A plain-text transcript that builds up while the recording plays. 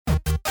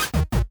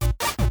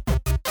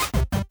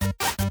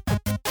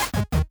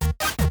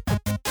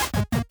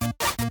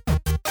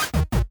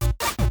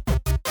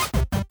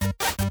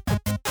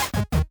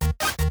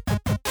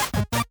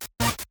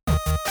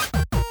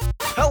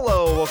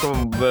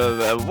welcome.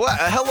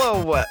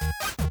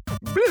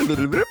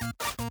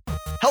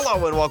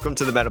 Hello and welcome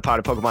to the Metapod,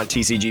 a Pokemon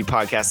TCG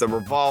podcast that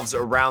revolves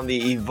around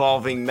the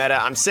evolving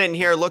meta. I'm sitting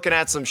here looking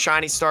at some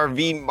Shiny Star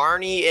V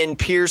Marnie and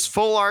Pierce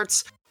full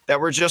arts that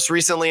were just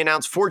recently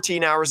announced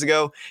 14 hours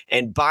ago.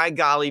 And by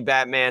golly,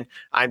 Batman,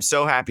 I'm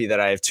so happy that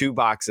I have 2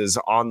 boxes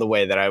on the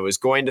way that I was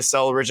going to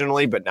sell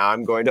originally, but now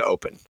I'm going to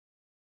open.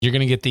 You're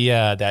going to get the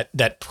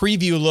that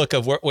preview look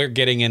of what we're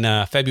getting in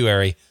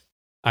February.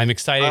 I'm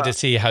excited to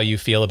see how you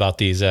feel about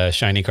these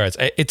shiny cards.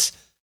 It's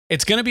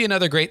going to be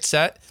another great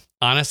set.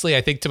 Honestly,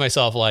 I think to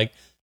myself, like,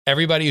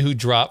 everybody who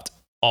dropped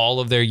all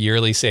of their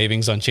yearly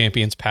savings on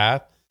Champion's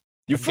Path,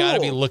 you've got to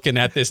be looking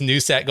at this new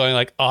set going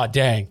like, oh,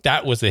 dang,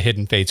 that was the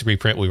Hidden Fates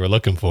reprint we were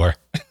looking for.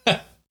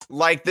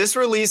 Like this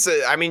release,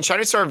 I mean,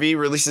 Shiny Star V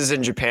releases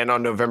in Japan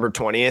on November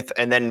 20th.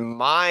 And then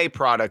my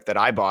product that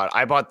I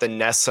bought the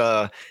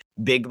Nessa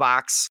big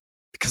box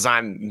because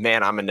I'm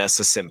a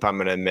Nessa simp. I'm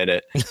going to admit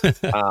it.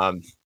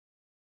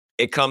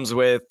 It comes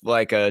with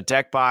like a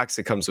deck box.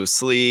 It comes with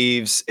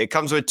sleeves. It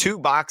comes with 2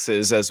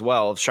 boxes as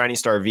well of Shiny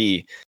Star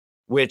V,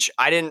 which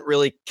I didn't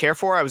really care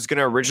for. I was going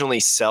to originally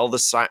sell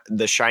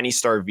the Shiny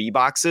Star V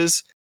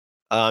boxes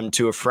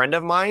to a friend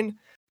of mine.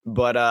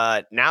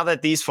 But now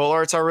that these full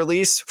arts are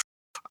released,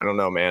 I don't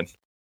know, man.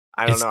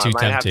 I don't know.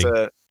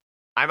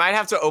 I might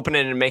have to open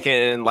it and make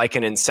it like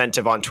an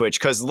incentive on Twitch.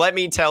 Because let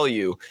me tell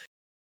you,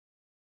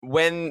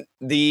 when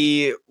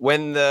the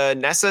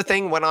Nessa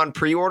thing went on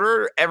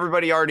pre-order,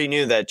 everybody already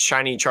knew that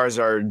Shiny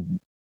Charizard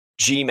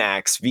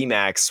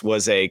VMAX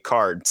was a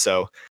card.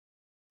 So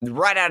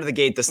right out of the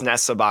gate, this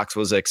Nessa box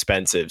was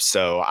expensive.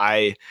 So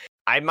I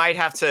might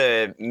have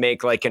to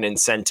make like an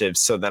incentive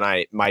so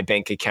that my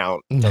bank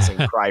account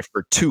doesn't cry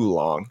for too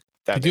long.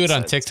 You do it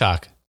on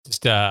TikTok.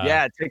 Just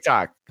yeah,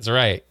 TikTok. That's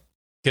right.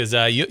 Because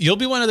you'll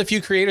be one of the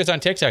few creators on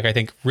TikTok, I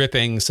think,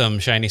 ripping some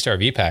Shiny Star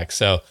V packs.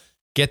 So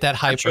get that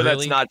hype. I'm sure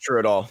that's not true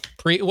at all.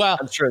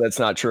 I'm sure that's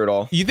not true at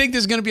all. You think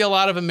there's going to be a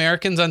lot of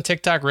Americans on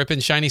TikTok ripping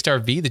Shiny Star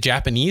V, the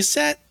Japanese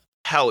set?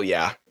 Hell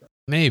yeah.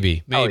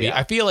 Maybe. Yeah.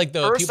 I feel like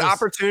first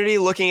opportunity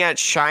looking at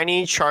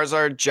Shiny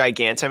Charizard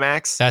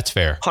Gigantamax. That's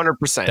fair.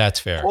 100%. That's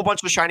fair. A whole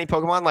bunch of shiny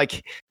Pokemon.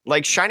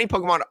 Like shiny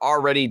Pokemon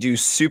already do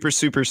super,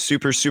 super,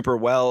 super, super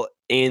well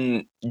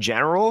in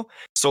general.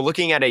 So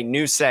looking at a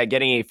new set,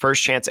 getting a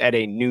first chance at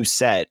a new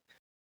set,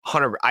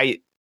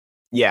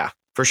 yeah,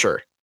 for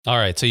sure. All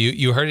right, so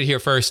you heard it here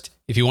first.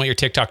 If you want your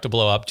TikTok to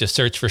blow up, just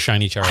search for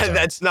Shiny Charizard.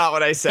 That's not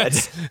what I said.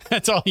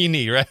 That's all you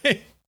need,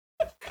 right?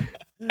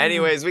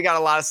 Anyways, we got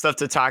a lot of stuff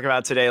to talk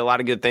about today. A lot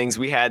of good things.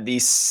 We had the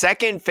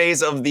second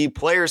phase of the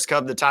Players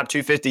Cup, the top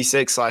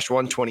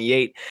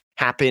 256/128,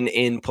 happen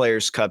in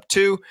Players Cup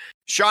 2.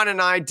 Sean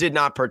and I did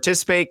not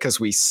participate because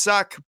we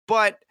suck,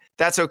 but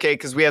that's okay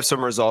because we have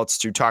some results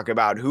to talk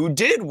about who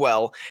did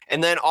well.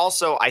 And then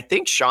also, I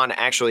think Sean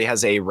actually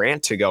has a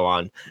rant to go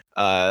on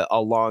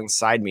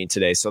alongside me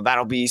today. So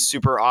that'll be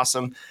super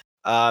awesome.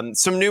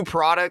 Some new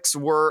products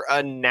were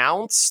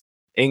announced,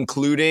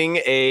 including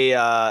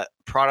a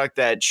product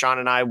that Sean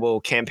and I will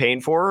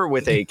campaign for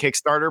with a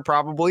Kickstarter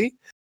probably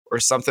or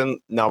something.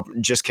 No,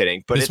 just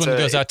kidding. But this one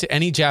goes out to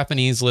any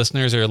Japanese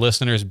listeners or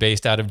listeners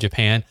based out of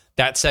Japan.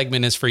 That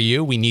segment is for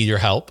you. We need your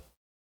help.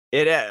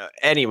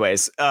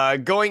 Anyways,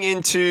 going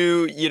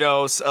into,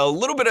 a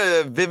little bit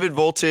of Vivid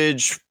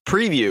Voltage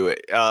preview.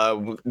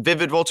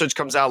 Vivid Voltage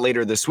comes out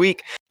later this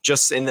week,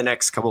 just in the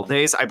next couple of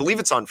days. I believe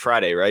it's on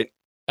Friday, right?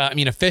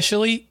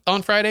 Officially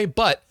on Friday,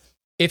 but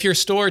if your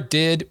store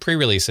did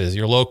pre-releases,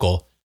 your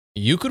local,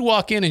 you could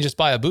walk in and just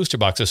buy a booster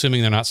box,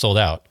 assuming they're not sold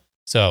out.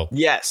 So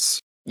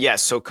yes.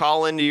 So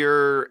call into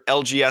your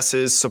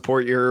LGSs,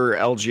 support your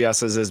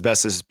LGSs as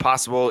best as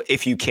possible.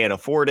 If you can't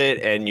afford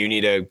it and you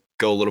need to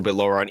go a little bit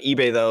lower on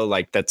eBay though,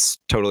 like that's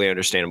totally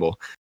understandable.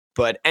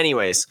 But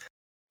anyways,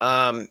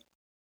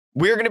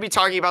 we're going to be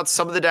talking about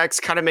some of the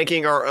decks, kind of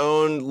making our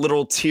own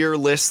little tier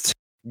list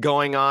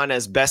going on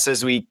as best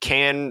as we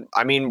can.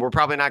 I mean, we're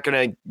probably not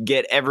going to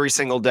get every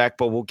single deck,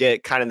 but we'll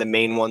get kind of the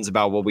main ones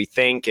about what we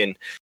think and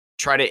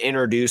try to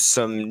introduce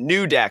some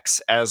new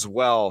decks as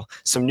well,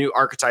 some new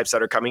archetypes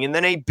that are coming, and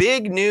then a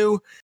big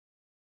new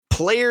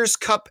Players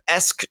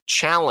Cup-esque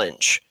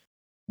challenge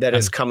that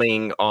is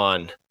coming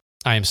on.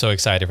 I am so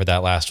excited for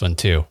that last one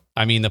too.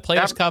 I mean, the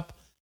Players Cup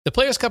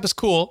is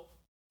cool,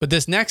 but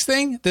this next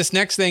thing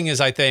is,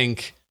 I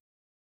think,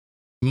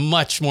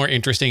 much more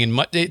interesting and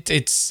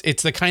it's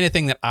the kind of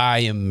thing that I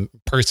am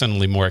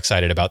personally more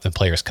excited about than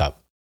Players Cup.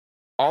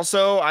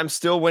 Also, I'm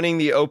still winning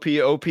the OP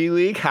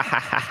League.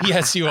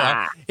 Yes, you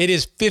are. It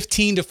is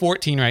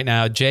 15-14 right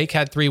now. Jake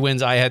had 3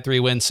 wins. I had 3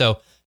 wins. So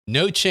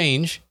no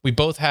change. We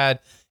both had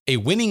a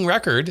winning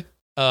record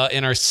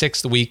in our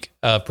 6th week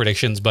of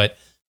predictions, but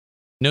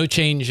no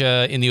change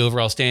in the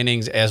overall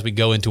standings as we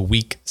go into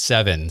week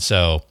 7.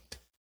 So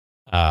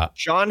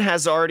Sean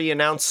has already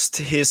announced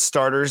his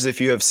starters,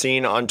 if you have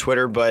seen on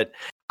Twitter, but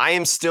I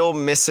am still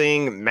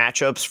missing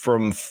matchups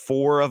from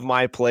 4 of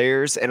my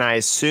players. And I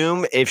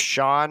assume if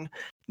Sean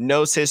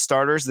knows his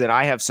starters, then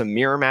I have some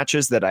mirror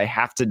matches that I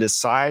have to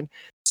decide.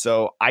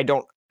 So I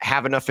don't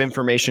have enough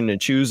information to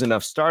choose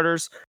enough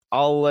starters.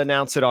 I'll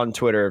announce it on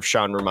Twitter if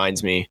Sean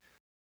reminds me.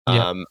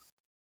 Yeah.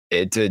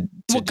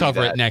 We'll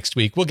cover it next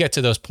week. We'll get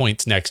to those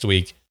points next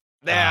week.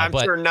 Yeah, I'm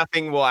sure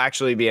nothing will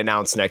actually be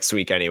announced next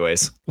week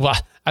anyways. Well,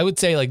 I would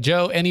say, like,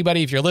 Joe,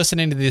 anybody, if you're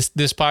listening to this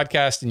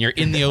podcast and you're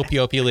in the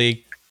OPOP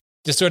League,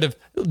 just sort of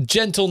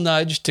gentle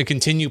nudge to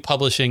continue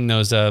publishing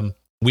those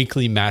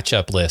weekly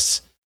matchup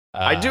lists.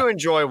 I do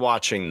enjoy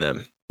watching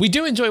them. We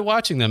do enjoy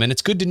watching them, and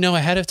it's good to know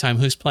ahead of time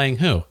who's playing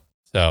who.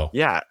 So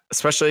yeah,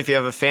 especially if you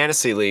have a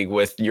fantasy league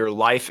with your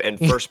life and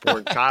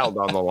firstborn child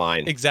on the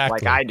line. Exactly.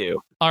 Like I do.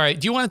 All right.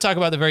 Do you want to talk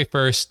about the very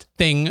first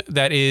thing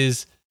that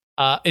is...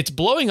 it's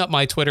blowing up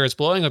my Twitter. It's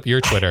blowing up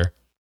your Twitter.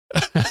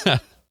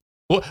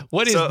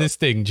 What is this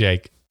thing,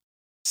 Jake?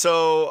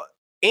 So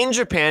in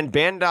Japan,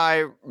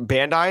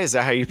 Bandai, is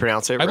that how you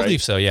pronounce it? I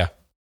believe so, yeah.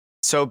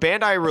 So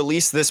Bandai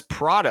released this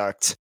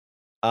product.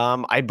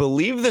 I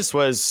believe this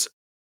was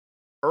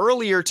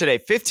earlier today,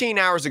 15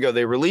 hours ago.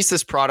 They released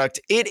this product.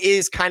 It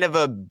is kind of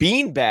a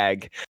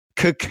beanbag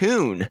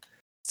cocoon.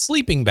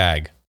 Sleeping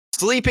bag,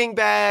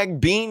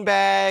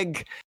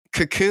 beanbag,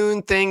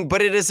 cocoon thing,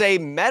 but it is a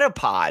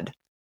Metapod.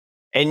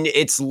 And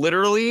it's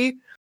literally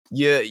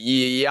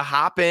you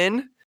hop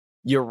in,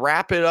 you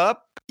wrap it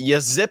up, you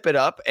zip it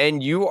up,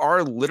 and you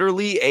are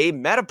literally a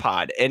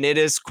Metapod. And it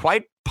is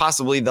quite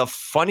possibly the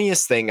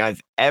funniest thing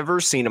I've ever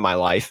seen in my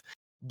life.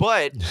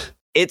 But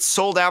it's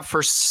sold out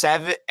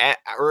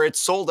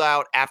it's sold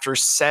out after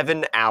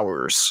 7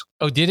 hours.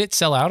 Oh, did it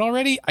sell out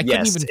already? I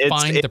couldn't even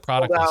find the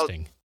product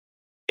listing.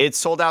 It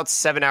sold out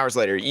 7 hours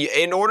later.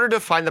 In order to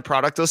find the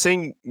product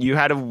listing, you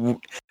had to.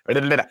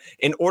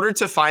 In order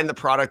to find the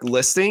product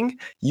listing,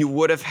 you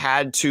would have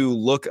had to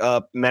look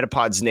up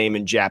Metapod's name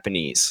in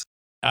Japanese.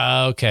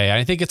 Okay,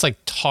 I think it's like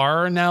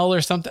Tarnell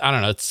or something. I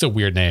don't know. It's a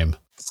weird name.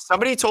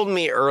 Somebody told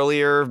me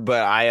earlier,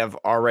 but I have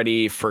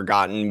already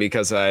forgotten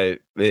because that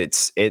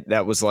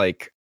was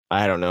like,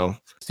 I don't know.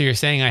 So you're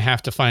saying I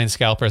have to find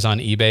scalpers on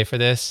eBay for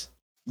this?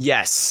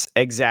 Yes,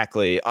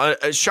 exactly.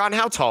 Sean,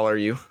 how tall are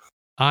you?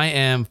 I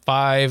am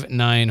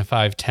 5'9",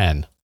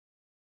 5'10".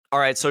 All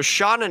right, so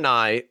Sean and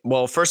I,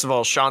 well, first of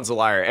all, Sean's a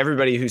liar.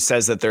 Everybody who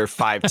says that they're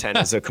 5'10"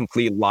 is a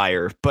complete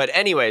liar. But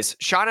anyways,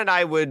 Sean and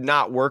I would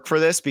not work for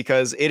this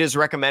because it is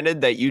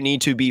recommended that you need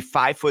to be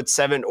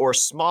 5'7" or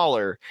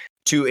smaller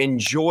to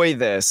enjoy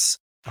this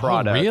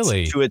product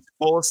to its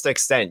fullest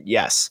extent.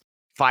 Yes,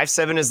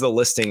 5'7" is the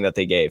listing that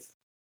they gave.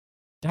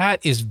 That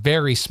is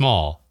very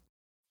small.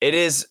 It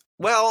is.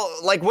 Well,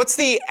 like, what's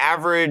the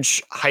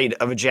average height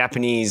of a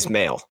Japanese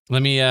male?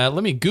 Let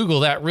me Google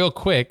that real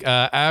quick.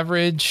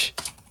 Average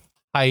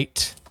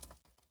height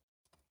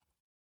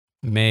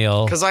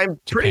male. Because I'm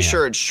pretty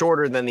sure it's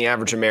shorter than the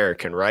average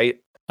American,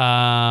 right?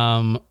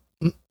 I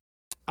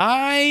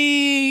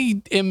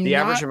am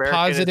not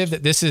positive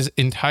that this is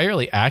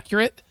entirely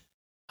accurate.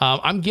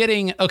 I'm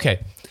getting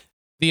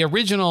the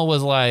original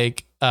was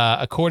like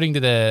according to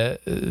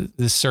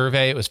the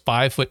survey, it was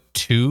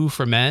 5'2"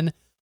 for men.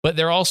 But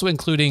they're also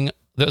including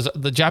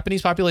the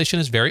Japanese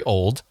population is very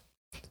old.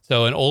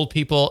 So, and old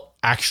people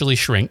actually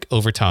shrink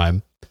over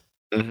time.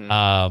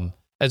 Mm-hmm.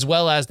 As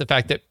well as the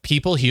fact that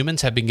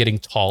humans have been getting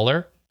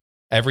taller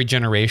every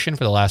generation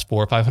for the last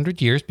 400 or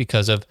 500 years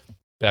because of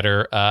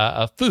better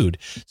food.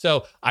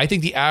 So I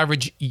think the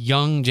average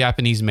young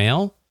Japanese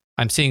male,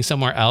 I'm seeing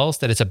somewhere else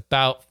that it's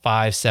about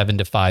 5'7"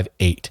 to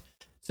 5'8".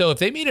 So if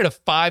they made it a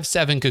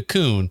 5'7"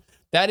 cocoon,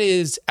 that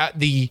is at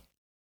the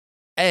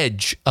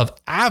edge of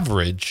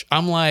average.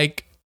 I'm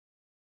like,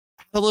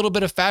 add a little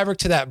bit of fabric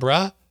to that,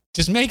 bruh.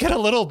 Just make it a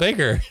little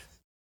bigger.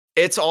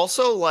 It's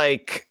also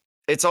like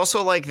it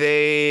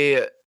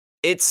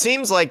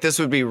seems like this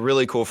would be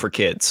really cool for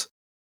kids.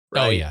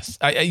 Right? Oh yes.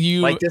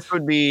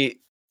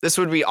 This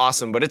would be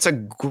awesome, but it's a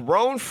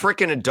grown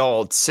freaking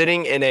adult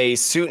sitting in a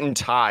suit and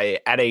tie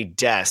at a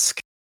desk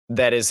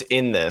that is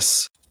in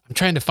this. I'm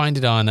trying to find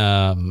it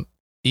on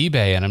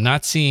eBay and I'm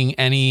not seeing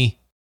any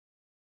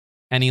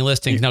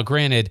listings. Now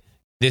granted,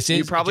 this is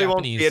you probably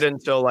won't see it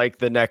until like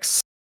the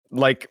next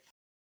you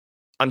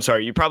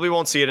probably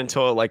won't see it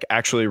until it like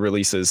actually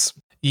releases.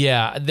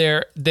 Yeah,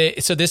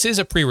 so this is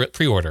a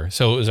pre-order.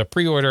 So it was a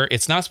pre-order.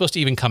 It's not supposed to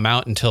even come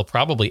out until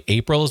probably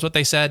April is what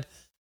they said.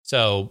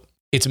 So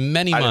it's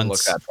many months. I didn't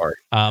look that far.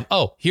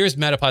 Here's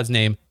Metapod's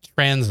name,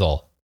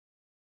 Transil.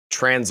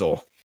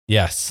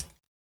 Yes.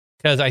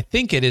 Because I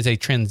think it is a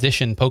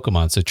transition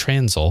Pokemon, so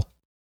Transil.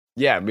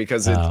 Yeah,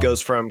 because it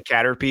goes from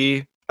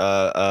Caterpie,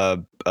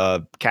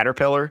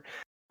 Caterpillar.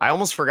 I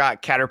almost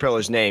forgot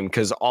Caterpillar's name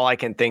because all I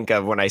can think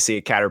of when I see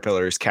a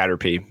Caterpillar is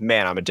Caterpie.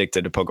 Man, I'm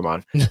addicted to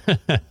Pokemon.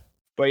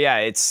 But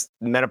yeah,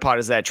 Metapod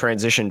is that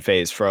transition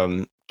phase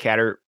from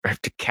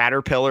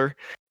Caterpillar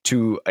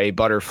to a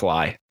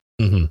butterfly,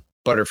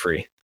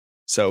 Butterfree.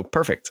 So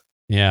perfect.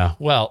 Yeah.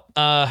 Well,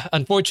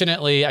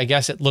 unfortunately, I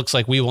guess it looks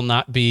like we will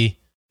not be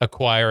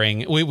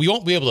acquiring. We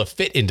won't be able to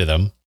fit into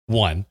them.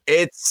 One.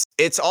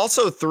 It's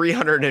also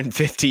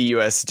 350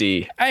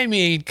 USD. I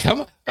mean,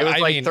 come on. It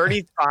was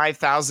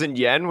 35,000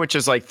 yen, which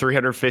is like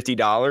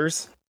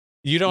 $350.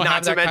 You don't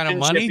have that kind of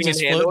money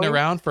just floating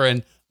around for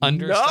an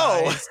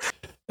undersized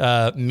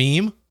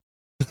meme?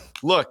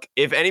 Look,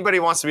 if anybody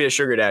wants to be a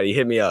sugar daddy,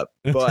 hit me up.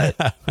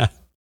 But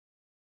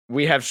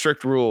we have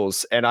strict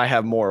rules and I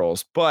have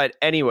morals. But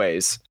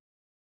anyways,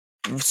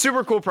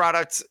 super cool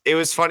product. It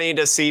was funny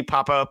to see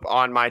pop up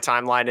on my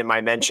timeline in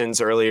my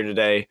mentions earlier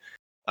today.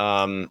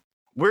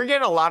 We're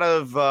getting a lot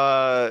of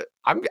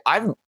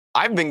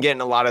I've been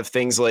getting a lot of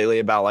things lately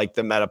about like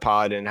the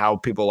Metapod and how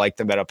people like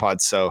the Metapod.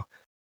 So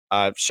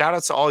shout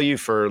out to all you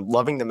for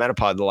loving the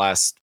Metapod the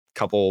last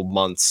couple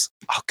months.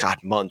 Oh God,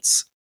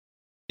 months.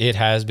 It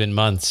has been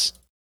months.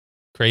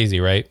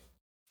 Crazy, right?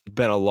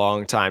 Been a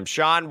long time.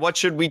 Sean, what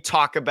should we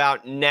talk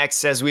about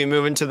next as we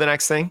move into the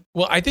next thing?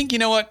 Well, I think, you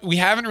know what? We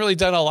haven't really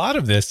done a lot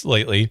of this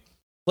lately.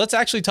 Let's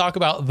actually talk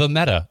about the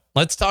meta.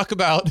 Let's talk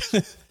about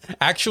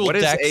actual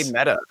decks. What is a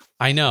meta?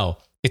 I know.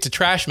 It's a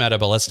trash meta,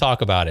 but let's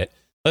talk about it.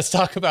 Let's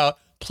talk about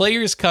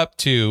Players Cup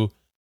 2.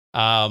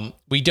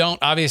 We don't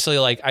obviously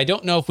I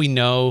don't know if we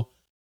know.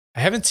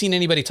 I haven't seen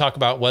anybody talk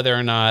about whether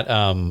or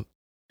not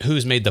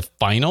who's made the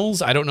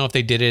finals. I don't know if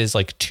they did it as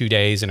 2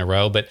 days in a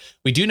row, but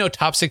we do know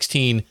top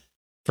 16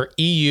 for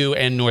EU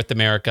and North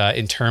America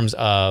in terms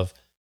of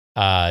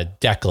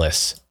deck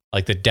lists,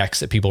 like the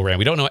decks that people ran.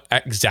 We don't know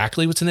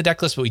exactly what's in the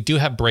deck list, but we do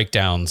have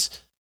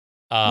breakdowns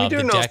of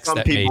the decks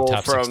that made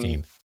top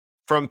 16.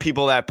 From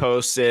people that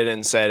posted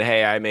and said,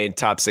 hey, I made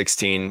top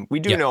 16. We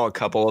do know a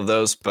couple of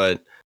those,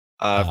 but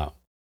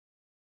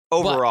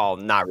overall,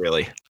 not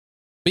really.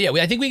 But yeah,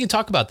 I think we can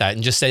talk about that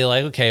and just say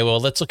okay, well,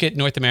 let's look at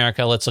North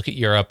America. Let's look at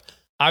Europe.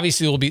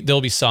 Obviously,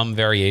 there'll be some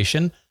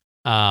variation.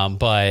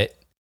 But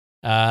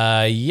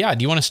do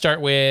you want to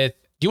start with,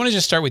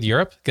 just start with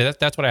Europe? Because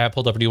that's what I have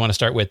pulled up. Or do you want to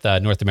start with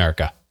North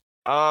America?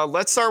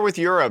 Let's start with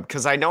Europe,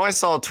 because I know I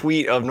saw a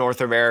tweet of North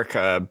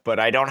America, but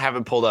I don't have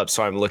it pulled up,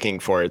 so I'm looking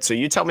for it. So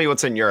you tell me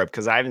what's in Europe,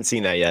 because I haven't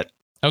seen that yet.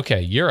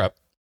 Okay, Europe.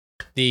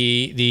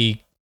 The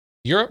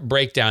Europe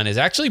breakdown is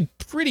actually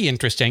pretty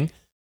interesting.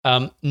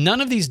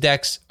 None of these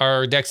decks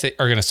are decks that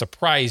are going to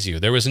surprise you.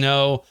 There was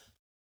no,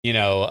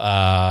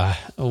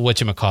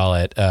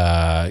 whatchamacallit,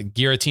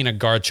 Giratina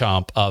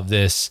Garchomp of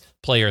this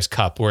Players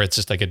Cup, where it's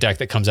just like a deck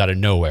that comes out of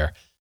nowhere.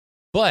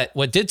 But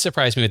what did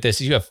surprise me with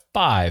this is you have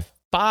five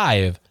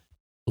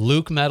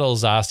Luke Metal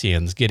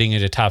Zacians getting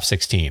into top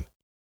 16.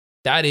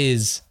 That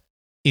is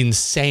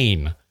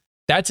insane.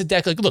 That's a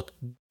deck look,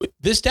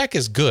 this deck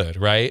is good,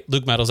 right?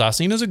 Luke Metal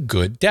Zacian is a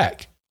good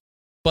deck.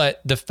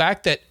 But the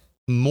fact that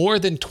more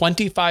than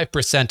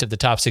 25% of the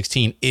top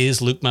 16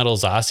 is Luke Metal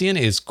Zacian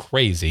is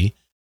crazy.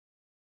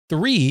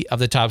 3 of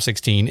the top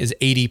 16 is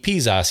ADP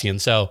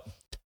Zacian. So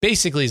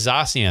basically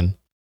Zacian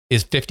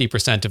is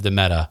 50% of the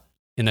meta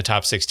in the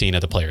top 16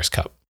 of the Players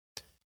Cup.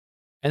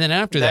 And then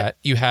after that,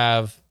 you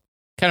have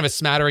kind of a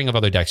smattering of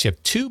other decks. You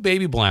have 2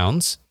 Baby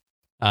Blounds.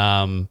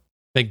 I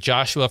think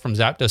Joshua from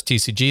Zapdos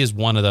TCG is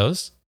one of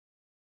those.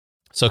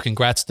 So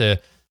congrats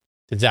to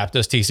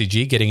Zapdos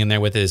TCG getting in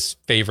there with his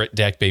favorite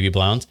deck, Baby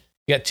Blounds.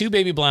 You got 2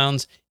 Baby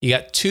Blounds. You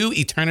got 2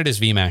 Eternatus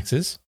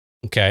VMAXs.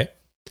 Okay.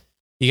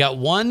 You got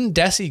 1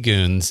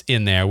 Decigoons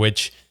in there,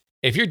 which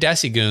if you're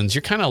Decigoons,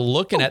 you're kind of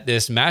looking at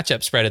this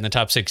matchup spread in the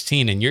top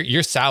 16 and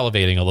you're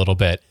salivating a little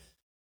bit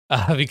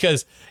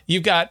because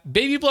you've got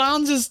Baby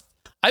Blounds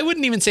I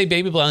wouldn't even say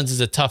Baby Blounds is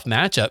a tough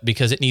matchup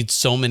because it needs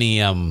so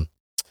many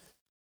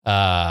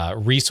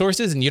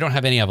resources and you don't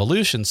have any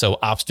evolution. So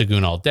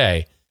Obstagoon all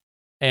day.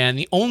 And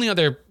the only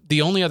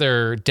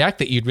other deck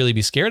that you'd really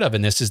be scared of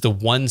in this is the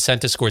 1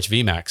 Centiskorch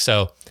VMAX.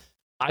 So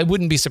I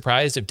wouldn't be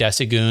surprised if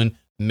Decigoon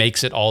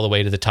makes it all the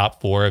way to the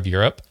top 4 of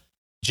Europe,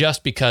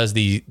 just because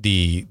the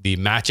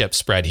matchup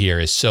spread here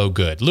is so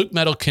good. Luke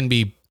Metal can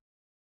be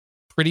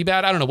pretty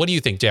bad. I don't know. What do you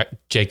think,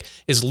 Jake?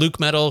 Is Luke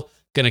Metal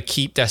going to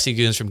keep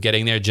Decigoons from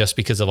getting there just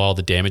because of all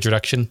the damage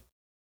reduction?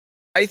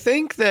 I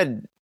think that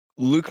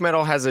Luke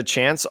Metal has a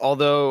chance,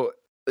 although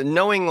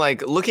knowing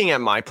looking at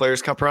my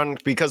Players Cup run,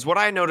 because what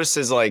I noticed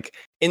is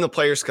in the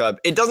Players Cup,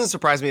 it doesn't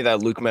surprise me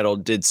that Luke Metal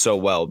did so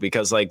well,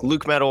 because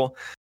Luke Metal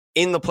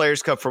in the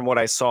Players Cup, from what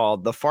I saw,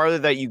 the farther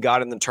that you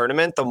got in the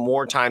tournament, the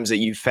more times that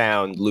you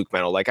found Luke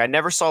Metal. I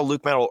never saw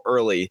Luke Metal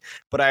early,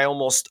 but I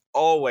almost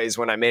always,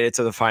 when I made it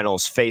to the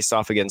finals, faced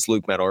off against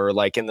Luke Metal, or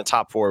in the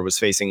top 4 was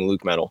facing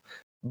Luke Metal.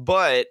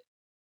 But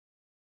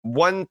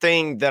one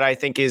thing that I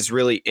think is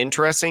really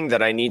interesting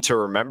that I need to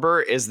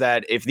remember is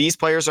that if these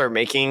players are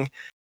making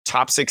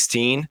top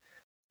 16,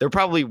 they're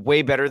probably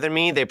way better than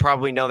me. They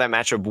probably know that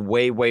matchup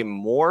way, way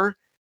more.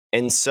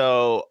 And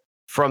so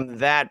from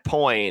that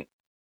point,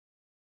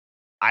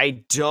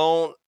 I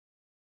think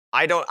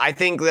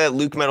that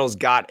Luke Metal's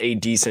got a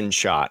decent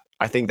shot.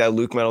 I think that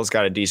Luke Metal's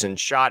got a decent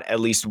shot at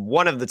least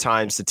one of the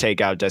times to take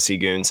out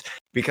Decigoons,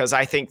 because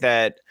I think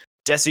that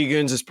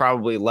Decigoons is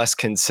probably less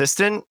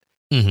consistent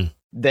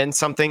than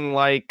something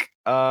like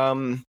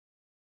Luke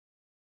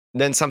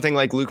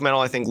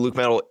Metal. I think Luke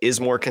Metal is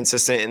more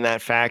consistent in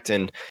that fact,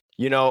 and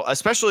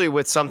especially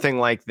with something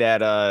like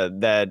that.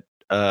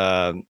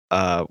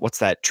 What's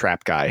that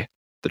trap guy?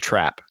 The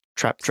trap.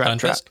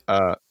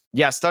 Stunfisk?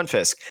 Yeah,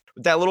 Stunfisk.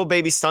 That little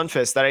baby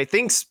Stunfisk that I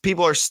think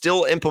people are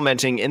still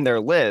implementing in their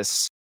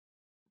lists.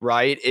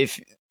 Right?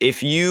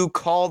 If you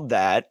called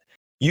that,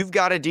 you've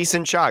got a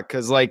decent shot,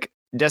 because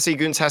Desi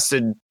Goons has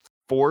to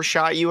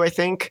 4-shot you, I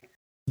think.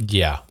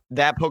 Yeah.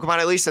 That Pokemon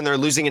at least, and they're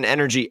losing an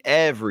energy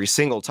every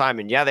single time.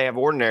 And yeah, they have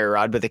Ordinary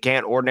Rod, but they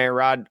can't Ordinary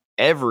Rod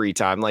every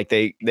time. Like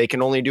they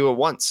can only do it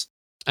once.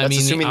 That's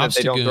assuming that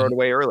they don't throw it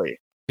away early.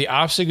 The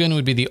Obstagoon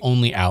would be the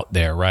only out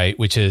there, right?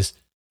 Which is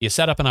you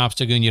set up an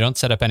Obstagoon, you don't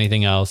set up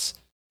anything else.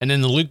 And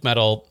then the Luke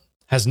Metal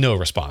has no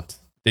response.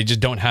 They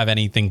just don't have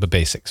anything but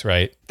basics,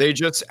 right? They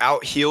just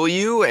out heal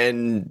you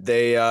and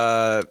they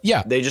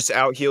just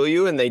out heal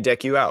you and they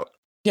deck you out.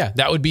 Yeah,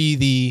 that would be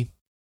the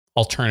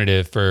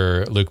alternative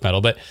for Luke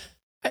Metal. But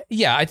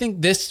yeah, I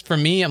think this, for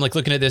me, I'm like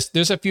looking at this.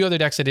 There's a few other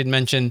decks I didn't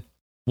mention.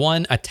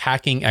 One,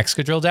 attacking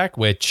Excadrill deck,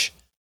 which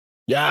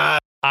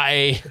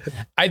I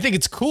think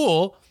it's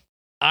cool.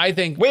 I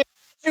think. Wait,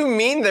 what do you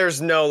mean there's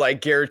no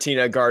like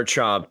Giratina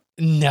Garchomp?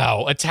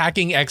 No,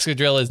 attacking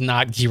Excadrill is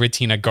not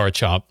Giratina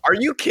Garchomp. Are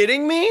you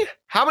kidding me?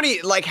 How many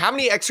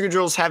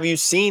Excadrills have you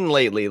seen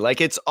lately? Like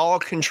it's all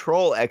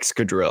control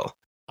Excadrill.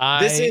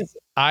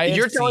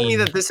 You're telling me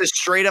that this is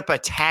straight up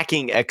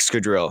attacking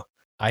Excadrill.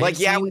 We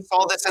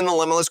saw this in the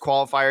Limitless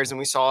qualifiers and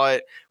we saw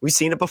it. We've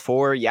seen it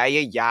before.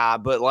 Yeah.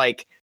 But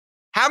like,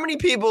 how many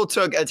people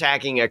took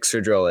attacking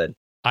Excadrill in?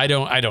 I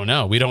don't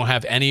know. We don't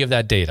have any of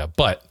that data,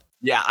 but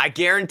yeah, I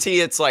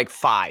guarantee it's like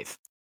 5.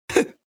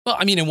 Well,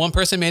 I mean, and one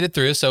person made it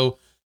through. So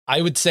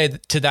I would say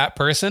to that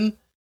person,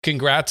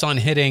 congrats on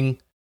hitting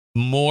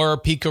more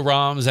Pika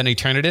ROMs and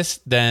Eternatus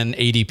than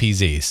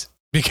ADPZs.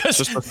 Because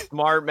just a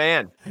smart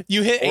man.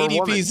 You hit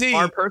ADPZ.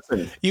 Smart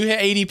person. You hit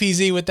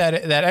ADPZ with that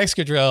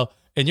Excadrill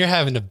and you're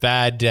having a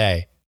bad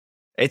day.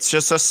 It's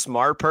just a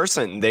smart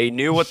person. They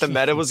knew what the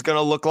meta was going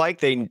to look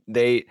like. They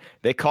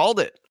called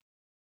it.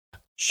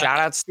 Shout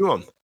outs to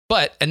them.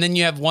 But, and then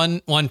you have one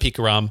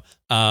Pika ROM.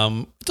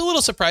 It's a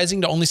little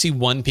surprising to only see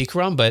one Pika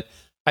ROM, but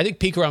I think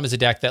Pika ROM is a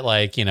deck that,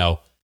 like, you know,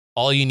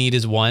 all you need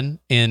is one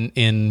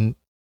in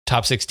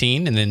top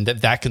 16, and then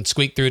that can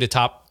squeak through to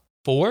top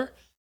 4.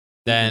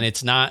 Then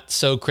it's not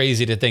so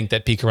crazy to think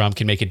that Pika ROM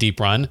can make a deep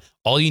run.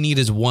 All you need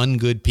is one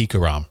good Pika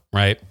ROM,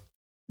 right?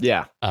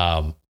 Yeah.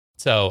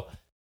 So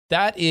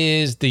that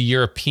is the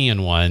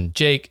European one.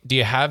 Jake, do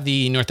you have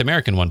the North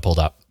American one pulled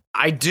up?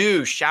 I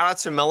do. Shout out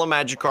to Mellow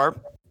Magikarp,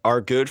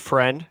 our good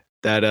friend,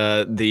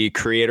 that the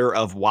creator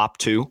of WAP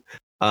 2,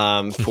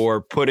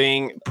 for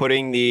putting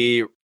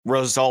the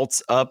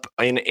results up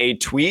in a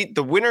tweet.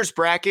 The winner's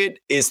bracket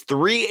is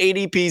 3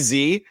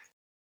 ADPZ,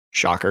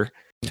 shocker,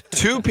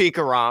 2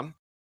 Pika ROM,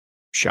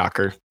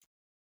 shocker,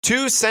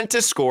 2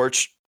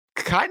 Centiskorch,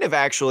 kind of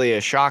actually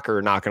a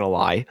shocker, not gonna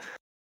lie.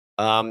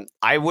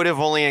 I would have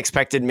only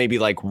expected maybe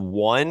like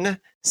 1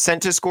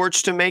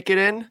 Centiskorch to make it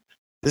in.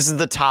 This is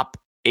the top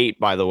 8,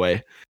 by the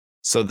way.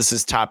 So this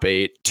is top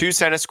 8. 2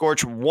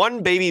 Centiskorch,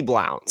 1 Baby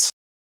Blounce,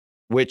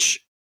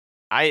 which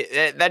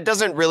that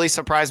doesn't really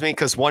surprise me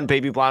because 1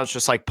 Baby Blounce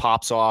just like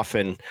pops off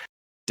and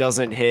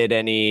doesn't hit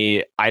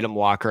any item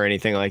lock or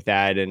anything like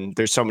that. And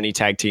there's so many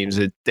tag teams,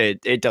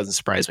 it doesn't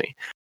surprise me.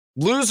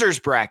 Losers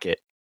bracket,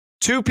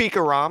 2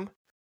 Pika ROM,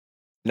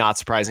 not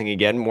surprising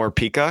again, more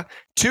Pika.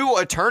 2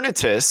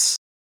 Eternatus,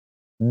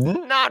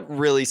 not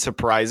really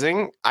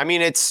surprising. I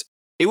mean, it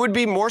would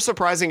be more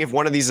surprising if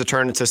one of these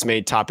Eternatus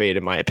made top 8,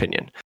 in my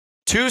opinion.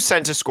 2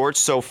 Centiskorch,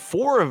 so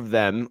 4 of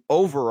them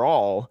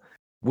overall,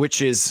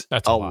 which is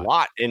a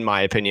lot, in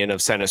my opinion, of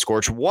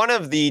Centiskorch. One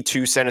of the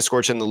 2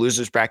 Centiskorch in the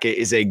losers bracket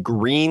is a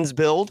greens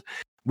build,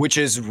 which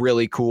is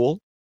really cool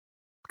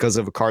because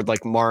of a card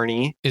like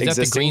Marnie. Is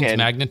that the greens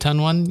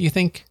Magneton one, you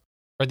think?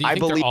 Or do you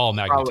think they're all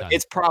Magneton?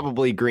 It's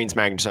probably greens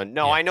Magneton.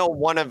 No, yeah. I know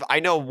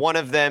one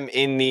of them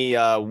in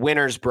the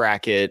winners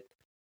bracket.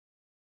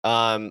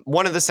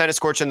 One of the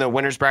Centiskorch in the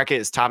winners bracket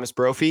is Thomas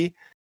Brophy.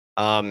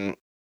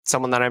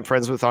 Someone that I'm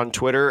friends with on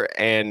Twitter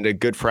and a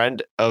good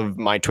friend of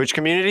my Twitch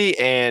community.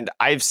 And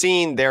I've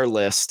seen their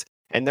list,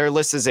 and their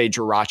list is a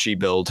Jirachi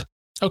build.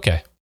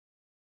 Okay.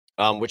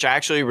 Which I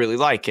actually really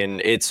like.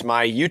 And it's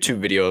my YouTube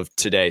video of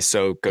today.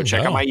 So go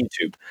check out my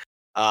YouTube.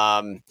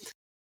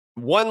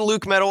 1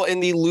 Luke Metal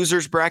in the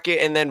losers bracket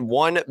and then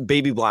 1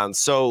 Baby Blounce.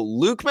 So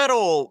Luke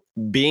Metal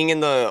being in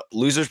the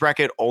losers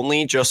bracket,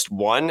 only just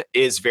 1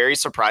 is very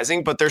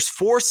surprising, but there's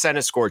 4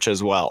 Centiskorch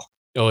as well.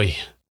 Oh,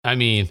 I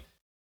mean,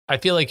 I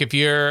feel like if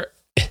you're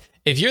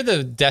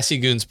the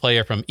Desigoons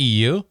player from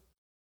EU,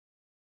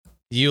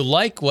 you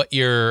like what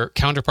your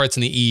counterparts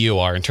in the EU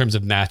are in terms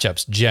of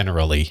matchups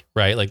generally,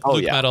 right? Like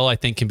Luke Metal, I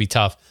think, can be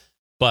tough,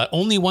 but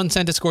only 1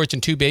 Centiskorch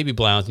and 2 Baby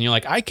Blounce, and you're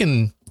like, I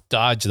can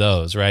dodge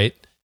those, right?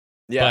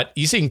 Yeah. But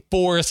you seeing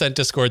 4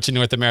 Centiskorch in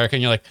North America,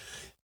 and you're like,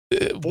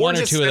 1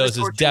 or 2 of those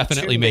is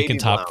definitely making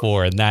top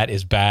 4, and that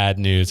is bad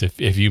news if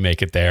you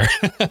make it there.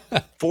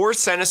 4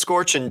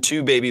 Centiskorch and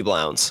 2 Baby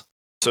Blounce.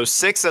 So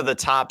 6 of the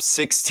top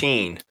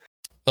 16.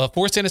 4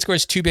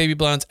 Centiskorch, 2 Baby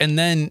Blounce, and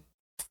then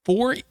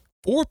 4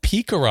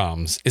 Pika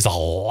ROMs is a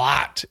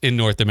lot in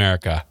North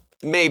America.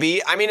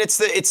 Maybe. I mean,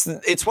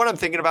 it's what I'm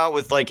thinking about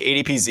with like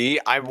ADPZ.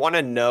 I want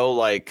to know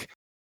like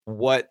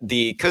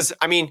because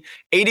I mean,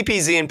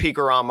 ADPZ and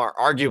Pika ROM are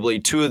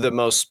arguably 2 of the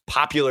most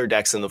popular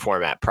decks in the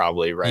format,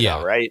 probably right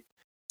now, right?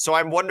 So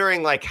I'm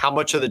wondering like how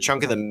much of the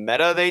chunk of the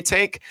meta they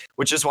take,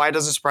 which is why it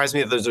doesn't surprise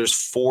me that there's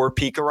 4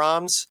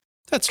 Picarams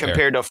That's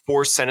compared to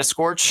 4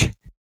 Centiskorch.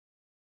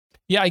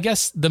 Yeah, I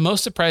guess the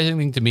most surprising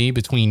thing to me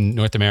between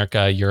North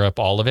America, Europe,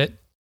 all of it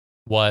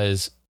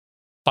was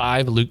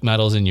 5 Luke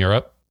medals in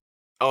Europe.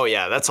 Oh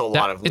yeah, that's a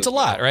lot of Luke it's a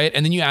lot, medal. right?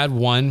 And then you add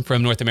 1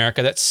 from North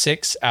America. That's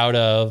 6 out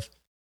of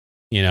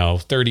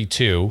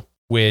 32,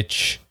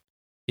 which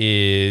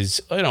is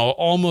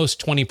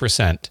almost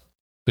 20%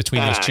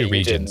 between those 2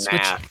 regions.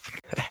 Which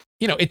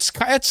it's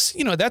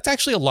that's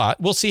actually a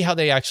lot. We'll see how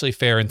they actually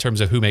fare in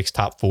terms of who makes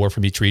top 4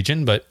 from each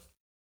region. But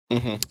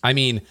I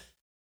mean,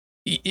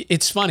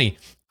 it's funny.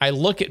 I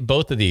look at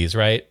both of these,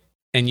 right?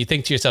 And you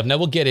think to yourself, now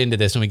we'll get into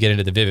this when we get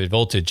into the Vivid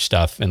Voltage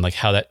stuff and like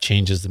how that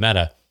changes the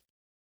meta.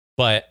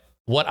 But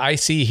what I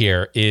see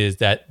here is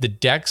that the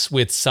decks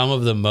with some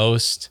of the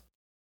most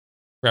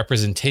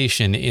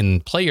representation in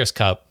Players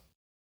Cup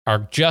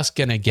are just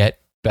going to get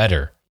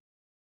better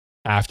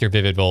after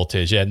Vivid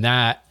Voltage. And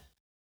that,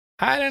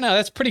 I don't know,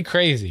 that's pretty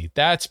crazy.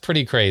 That's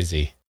pretty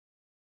crazy.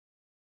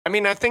 I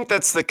mean, I think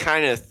that's the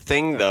kind of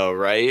thing though,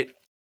 right?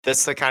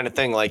 That's the kind of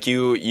thing, like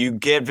you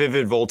get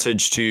Vivid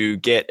Voltage to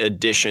get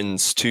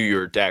additions to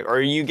your deck,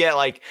 or you get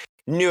like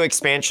new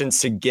expansions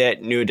to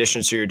get new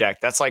additions to your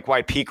deck. That's like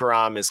why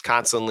Picaram is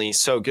constantly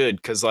so good,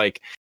 because like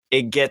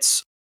it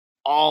gets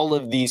all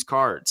of these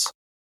cards.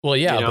 Well,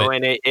 yeah,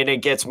 and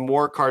it gets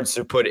more cards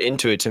to put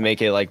into it to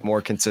make it like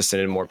more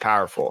consistent and more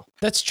powerful.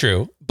 That's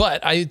true.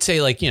 But I'd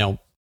say like,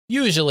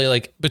 usually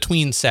like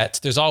between sets,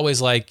 there's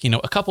always like,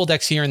 a couple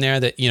decks here and there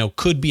that,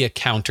 could be a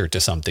counter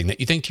to something that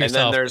you think to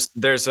yourself. And then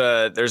there's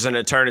an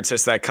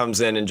Eternatus that comes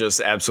in and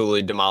just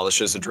absolutely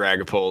demolishes a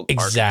Dragapult.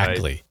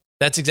 Exactly. Archetype.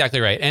 That's exactly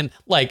right. And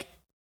like,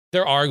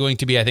 there are going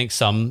to be, I think,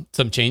 some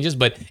changes,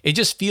 but it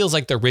just feels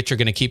like the rich are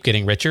going to keep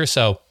getting richer.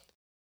 So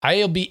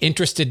I'll be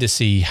interested to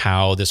see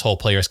how this whole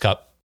Players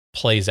Cup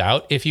plays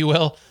out, if you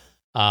will.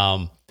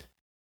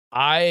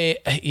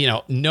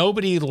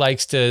 Nobody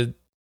likes to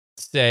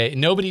say,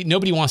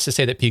 nobody wants to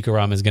say that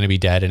Picaram is going to be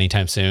dead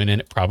anytime soon,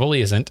 and it probably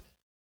isn't.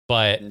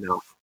 But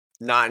no,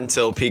 not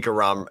until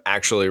Picaram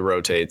actually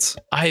rotates.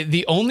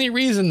 The only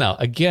reason though,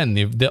 again,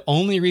 the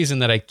only reason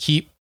that I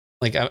keep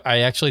like, I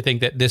actually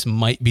think that this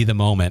might be the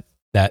moment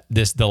that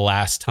the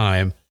last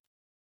time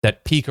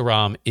that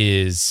Picaram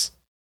is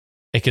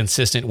a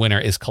consistent winner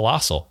is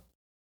Colossal.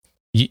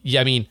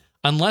 I mean,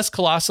 unless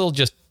Colossal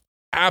just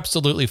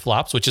absolutely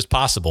flops, which is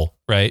possible,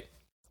 right?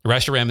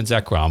 Reshiram and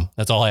Zekrom,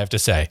 that's all I have to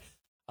say.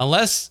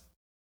 Unless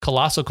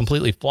Colossal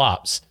completely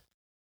flops,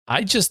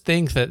 I just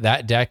think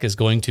that deck is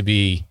going to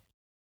be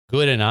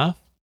good enough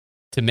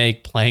to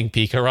make playing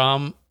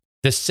Picaram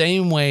the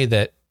same way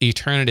that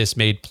Eternatus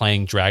made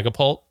playing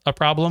Dragapult a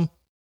problem.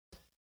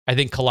 I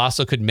think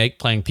Colossal could make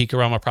playing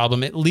Picaram a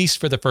problem, at least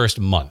for the first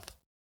month.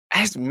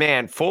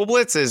 Man, Full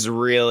Blitz is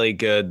really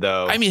good,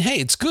 though. I mean, hey,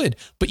 it's good,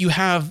 but you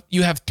have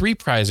 3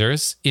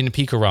 prizers in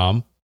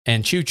Picaram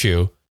and Choo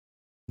Choo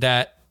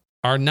that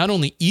are not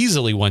only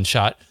easily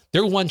one-shot,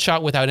 they're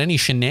one-shot without any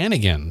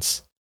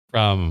shenanigans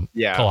from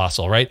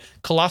Colossal, right?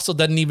 Colossal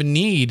doesn't even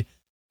need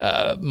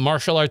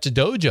Martial Arts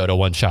Dojo to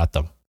one-shot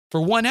them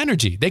for 1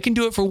 energy. They can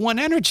do it for 1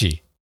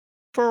 energy.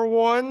 For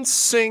 1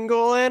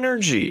 single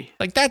energy.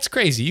 Like, that's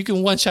crazy. You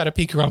can one-shot a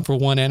Picaram for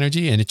 1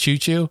 energy and a Choo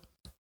Choo.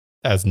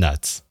 That's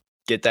nuts.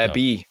 Get that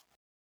B.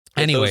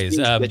 Anyways,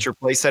 get your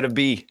playset of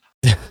B.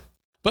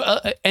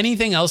 But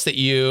anything else that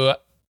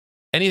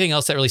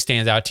really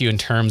stands out to you in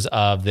terms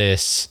of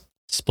this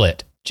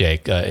split,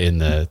 Jake, in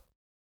the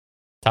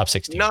top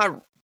 16?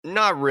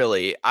 Not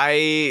really.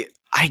 I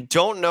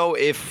don't know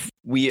if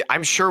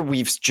I'm sure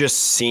we've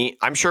seen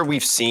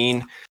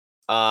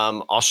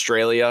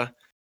Australia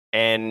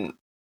and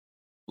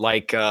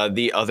like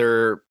the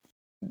other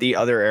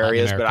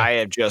areas, but I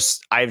have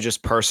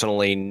just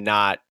personally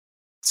not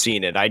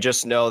seen it. I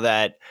just know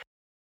that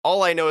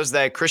all I know is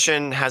that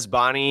Christian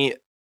Hasbani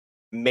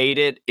made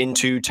it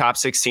into top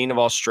 16 of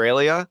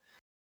Australia,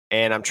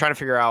 and I'm trying to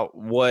figure out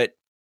what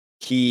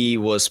he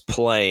was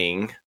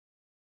playing.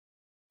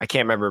 I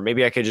can't remember.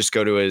 Maybe I could just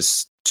go to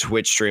his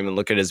Twitch stream and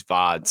look at his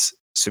VODs,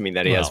 assuming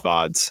that he has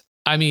VODs.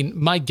 I mean,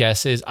 my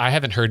guess is I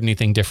haven't heard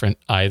anything different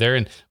either,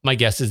 and my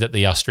guess is that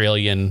the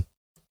Australian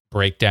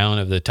breakdown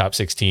of the top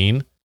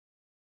 16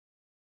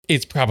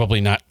 is probably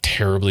not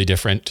terribly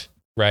different.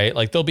 Right?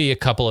 Like, there'll be a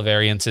couple of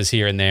variances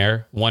here and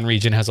there. One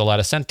region has a lot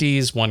of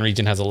Sentis, one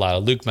region has a lot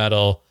of Luke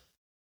Metal,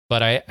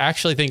 but I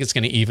actually think it's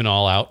going to even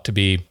all out to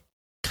be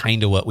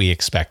kind of what we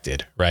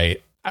expected,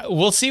 right?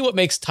 We'll see what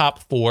makes top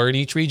 4 in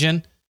each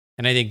region,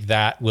 and I think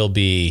that will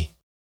be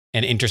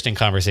an interesting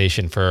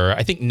conversation for,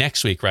 I think,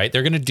 next week, right?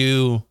 They're going to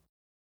do,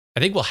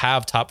 I think we'll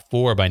have top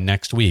 4 by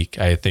next week,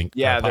 I think.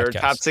 Yeah, their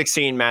top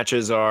 16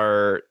 matches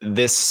are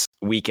this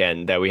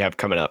weekend that we have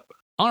coming up.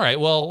 All right,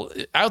 well,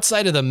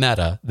 outside of the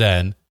meta,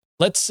 then,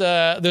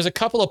 there's a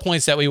couple of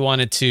points that we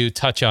wanted to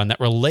touch on that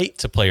relate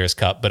to Players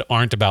Cup, but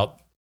aren't about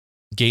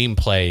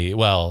gameplay.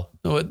 Well,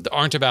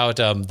 aren't about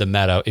the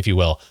meta, if you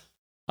will.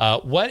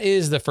 What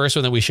is the first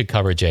one that we should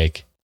cover,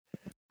 Jake?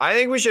 I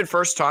think we should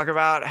first talk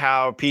about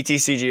how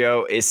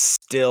PTCGO is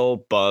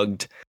still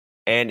bugged,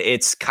 and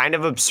it's kind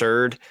of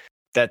absurd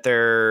that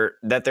there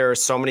are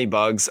so many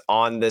bugs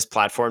on this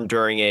platform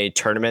during a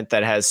tournament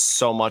that has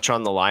so much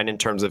on the line in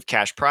terms of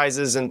cash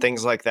prizes and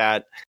things like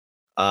that.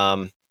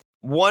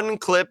 One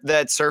clip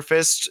that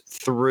surfaced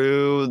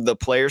through the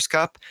Players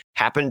Cup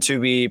happened to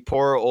be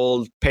poor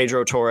old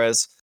Pedro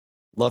Torres.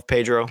 Love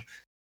Pedro.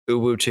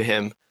 Uwu to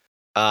him.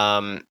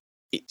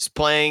 He's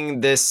playing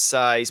this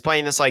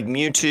like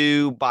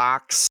Mewtwo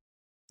box.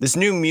 This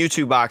new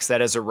Mewtwo box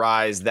that has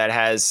arisen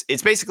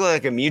it's basically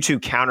like a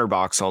Mewtwo counter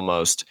box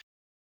almost.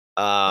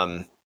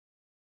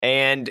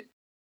 And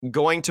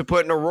going to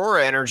put an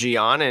Aurora Energy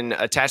on and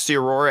attach the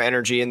Aurora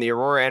Energy, and the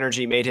Aurora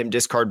Energy made him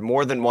discard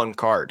more than one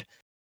card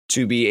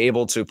to be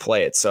able to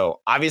play it. So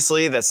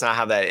obviously that's not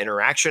how that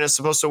interaction is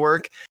supposed to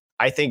work.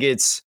 I think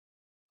it's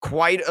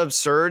quite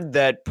absurd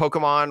that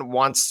Pokemon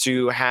wants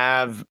to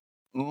have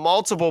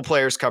multiple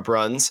Players Cup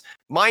runs.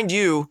 Mind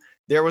you,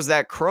 there was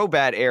that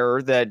Crobat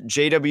error that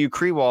JW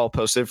Creewall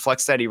posted,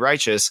 Flex Daddy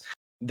Righteous,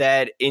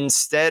 that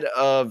instead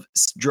of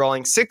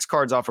drawing 6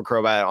 cards off a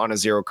Crobat on a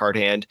 0-card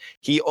hand,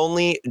 he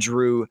only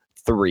drew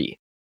 3.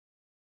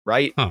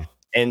 Right? Huh.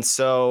 And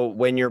so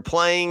when you're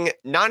playing,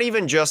 not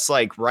even just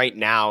like right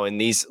now in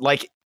these,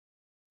 like,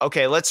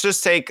 okay, let's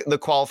just take the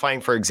qualifying,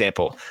 for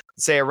example.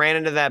 Say I ran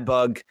into that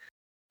bug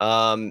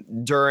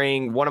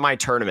during one of my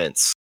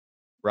tournaments,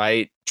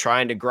 right?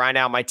 Trying to grind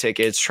out my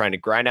tickets, trying to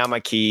grind out my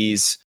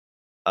keys,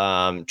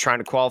 trying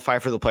to qualify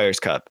for the Players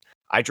Cup.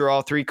 I draw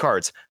all 3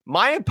 cards.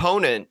 My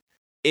opponent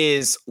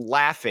is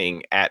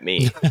laughing at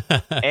me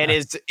and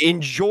is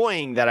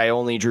enjoying that I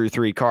only drew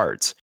 3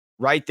 cards,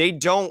 right? They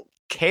don't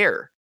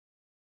care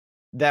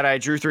that I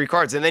drew 3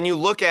 cards. And then you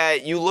look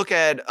at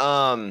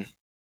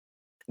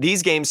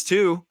these games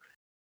too.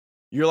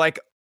 You're like,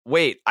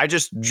 wait, I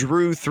just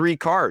drew 3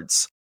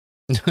 cards.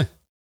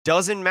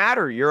 Doesn't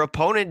matter. Your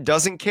opponent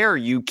doesn't care.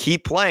 You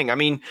keep playing. I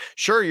mean,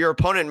 sure, your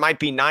opponent might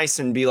be nice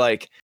and be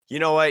like, you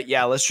know what?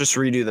 Yeah, let's just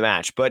redo the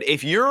match. But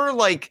if you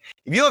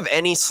have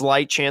any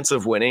slight chance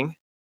of winning,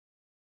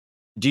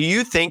 do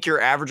you think your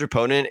average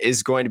opponent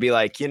is going to be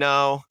like,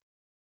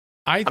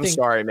 I'm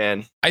sorry,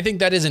 man. I think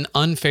that is an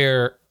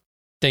unfair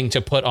thing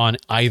to put on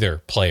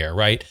either player,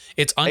 right?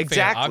 It's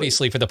unfair,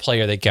 obviously, for the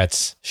player that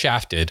gets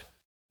shafted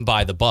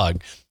by the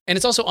bug. And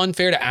it's also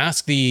unfair to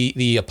ask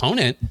the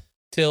opponent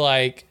to,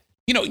 like,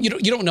 you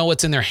don't know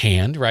what's in their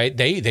hand, right?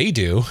 They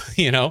do,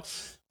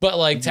 but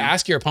like to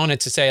ask your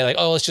opponent to say like,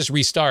 oh, let's just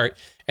restart.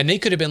 And they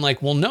could have been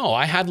like, well, no,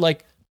 I had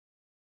like,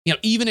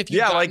 even if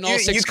you've gotten all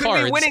 6 cards.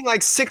 You could be winning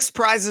like 6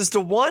 prizes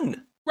to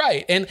 1.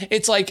 Right. And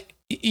it's like,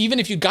 even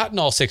if you've gotten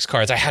all 6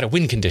 cards, I had a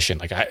win condition,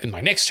 like in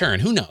my next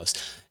turn, who knows?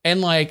 And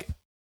like,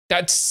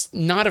 that's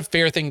not a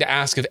fair thing to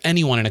ask of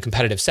anyone in a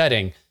competitive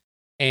setting.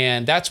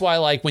 And that's why,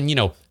 like, when,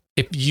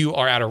 if you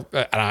are at an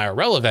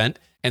IRL event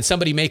and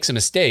somebody makes a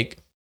mistake,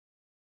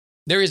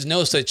 there is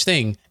no such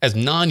thing as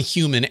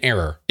non-human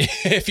error,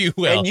 if you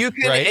will. And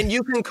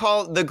you can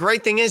call, the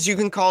great thing is you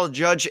can call a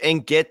judge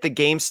and get the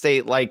game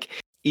state like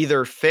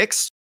either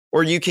fixed,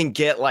 or you can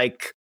get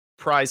like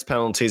prize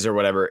penalties or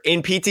whatever.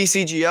 In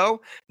PTCGO,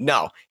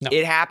 no,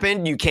 it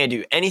happened. You can't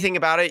do anything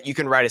about it. You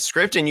can write a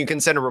script and you can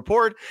send a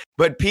report.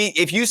 But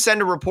if you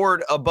send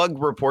a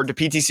bug report to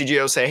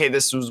PTCGO, say, hey,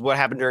 this was what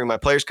happened during my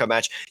Players Cup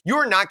match,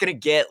 you're not going to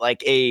get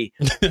like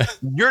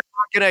you're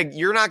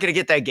not going to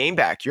get that game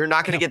back. You're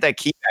not going to get that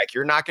key back.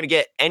 You're not going to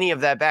get any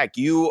of that back.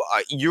 You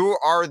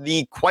are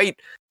the quite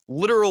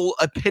literal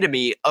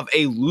epitome of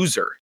a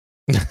loser.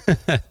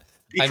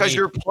 Because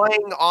you're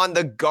playing on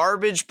the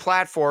garbage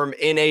platform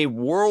in a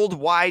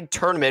worldwide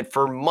tournament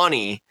for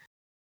money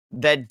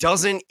that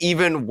doesn't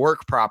even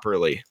work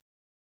properly.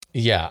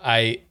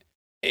 Yeah,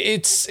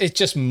 it's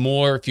just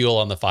more fuel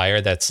on the fire.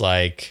 That's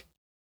like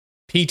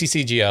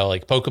PTCGO,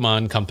 like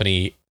Pokemon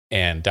Company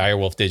and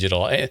Direwolf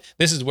Digital.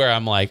 This is where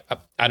I'm like,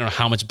 I don't know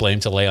how much blame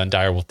to lay on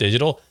Direwolf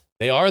Digital.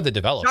 They are the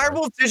developer.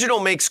 Direwolf Digital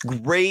makes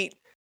great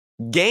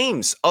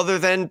games other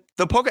than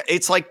the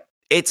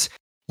Pokemon.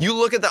 You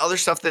look at the other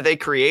stuff that they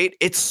create,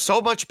 it's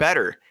so much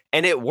better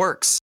and it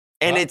works.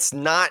 And it's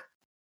not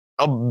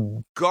a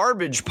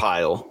garbage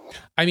pile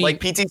like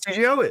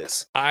PTCGO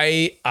is.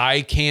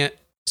 I can't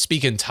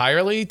speak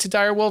entirely to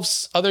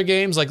Direwolf's other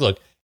games. Like, look,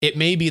 it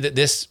may be that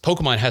this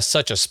Pokemon has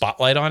such a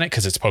spotlight on it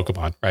because it's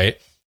Pokemon, right?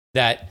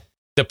 That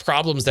the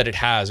problems that it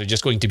has are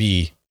just going to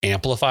be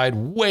amplified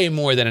way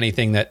more than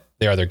anything that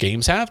their other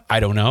games have. I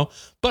don't know.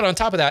 But on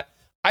top of that,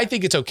 I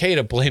think it's okay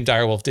to blame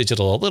Direwolf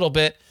Digital a little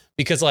bit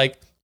because,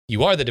 like,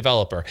 you are the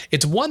developer.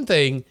 It's one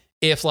thing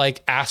if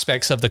like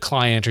aspects of the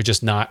client are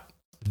just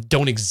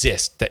don't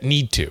exist that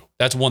need to.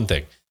 That's one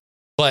thing.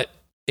 But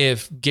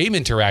if game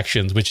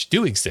interactions, which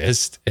do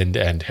exist and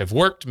have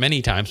worked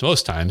many times,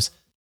 most times,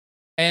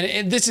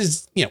 and this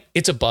is,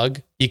 it's a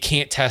bug. You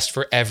can't test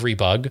for every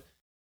bug,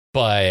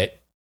 but.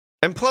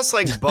 And plus,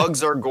 like,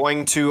 bugs are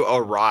going to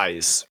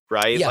arise,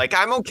 right? Yeah. Like,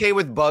 I'm okay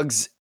with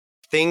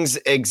things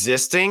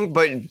existing,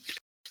 but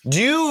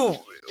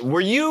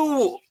were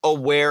you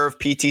aware of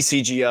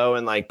PTCGO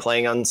and like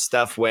playing on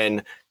stuff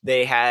when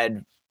they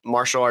had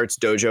Martial Arts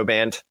Dojo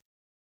banned?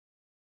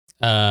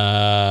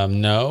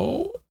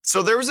 No.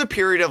 So there was a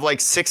period of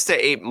like 6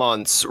 to 8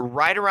 months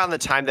right around the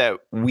time that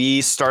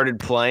we started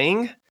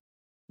playing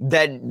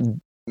that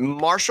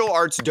Martial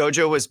Arts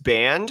Dojo was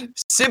banned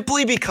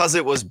simply because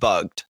it was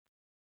bugged.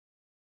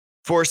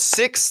 For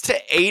 6 to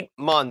 8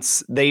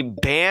 months, they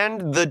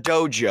banned the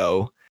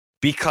dojo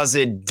because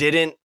it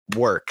didn't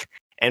work.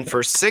 And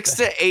for 6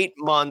 to 8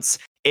 months,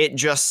 it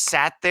just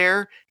sat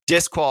there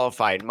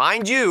disqualified.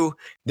 Mind you,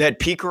 that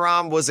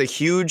Pikaram was a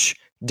huge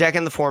deck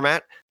in the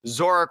format.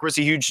 Zorak was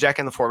a huge deck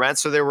in the format.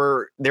 So there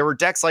were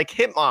decks like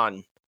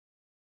Hitmon,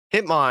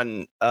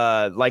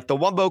 like the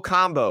Wumbo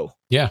combo.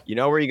 Yeah. You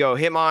know, where you go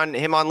Hitmon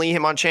Lee,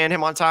 Hitmon Chan,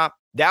 Hitmon top.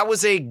 That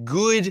was a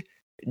good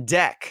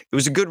deck. It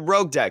was a good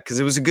rogue deck because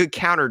it was a good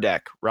counter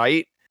deck,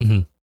 right?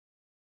 Mm-hmm.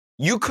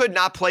 You could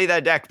not play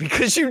that deck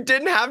because you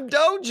didn't have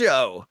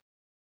dojo.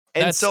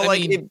 And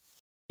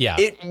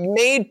it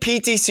made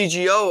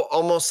PTCGO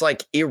almost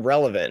like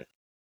irrelevant.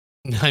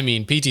 I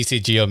mean,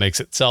 PTCGO makes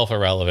itself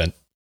irrelevant.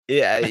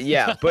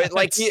 Yeah. But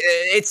like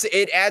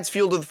it adds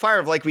fuel to the fire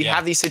of like we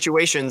have these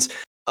situations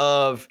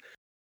of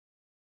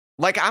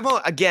like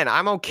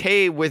I'm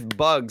okay with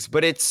bugs,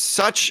 but it's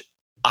such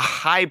a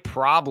high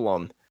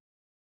problem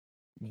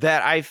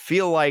that I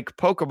feel like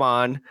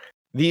Pokemon,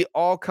 the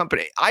all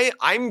company,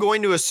 I'm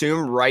going to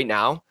assume right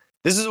now,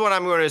 this is what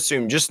I'm going to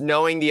assume, just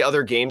knowing the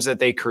other games that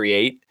they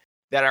create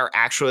that are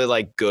actually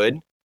like good.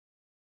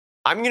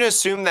 I'm going to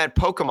assume that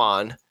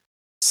Pokemon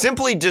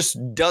simply just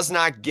does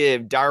not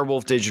give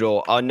Direwolf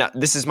Digital enough.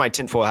 This is my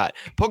tinfoil hat.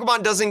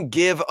 Pokemon doesn't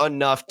give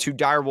enough to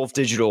Direwolf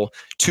Digital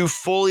to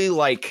fully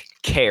like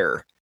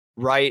care,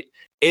 right?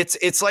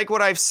 It's like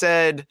what I've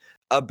said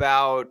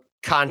about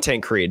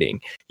content creating.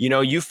 You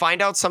know, you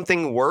find out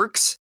something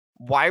works.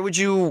 Why would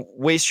you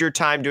waste your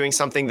time doing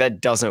something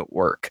that doesn't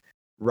work,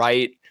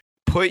 right?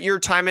 Put your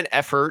time and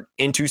effort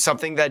into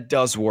something that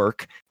does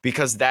work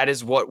because that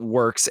is what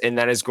works and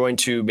that is going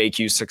to make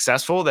you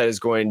successful. That is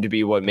going to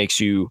be what makes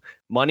you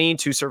money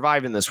to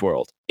survive in this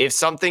world. If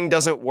something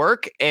doesn't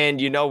work,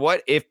 and you know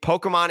what? If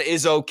Pokemon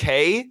is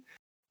okay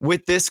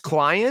with this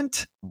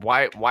client,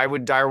 why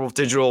would Direwolf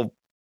Digital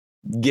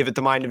give it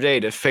the mind of day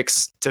to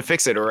fix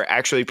it or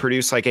actually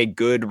produce like a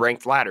good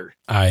ranked ladder?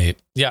 I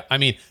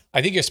mean,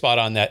 I think you're spot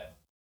on that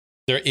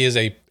there is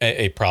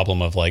a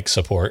problem of like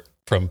support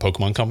from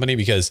Pokemon Company,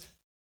 because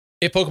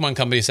if Pokemon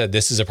Company said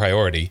this is a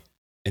priority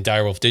and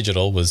Direwolf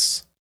Digital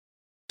was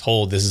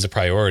told this is a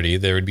priority,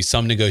 there would be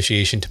some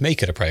negotiation to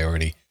make it a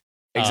priority.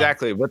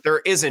 Exactly. But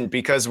there isn't,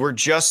 because we're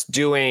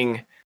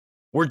doing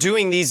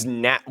these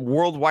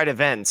worldwide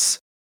events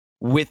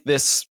with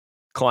this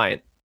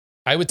client.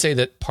 I would say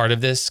that part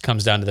of this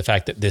comes down to the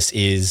fact that this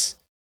is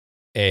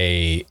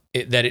that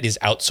it is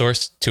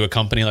outsourced to a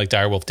company like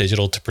Direwolf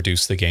Digital to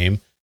produce the game.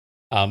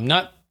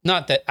 Not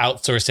that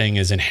outsourcing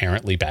is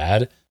inherently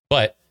bad,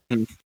 but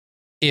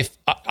if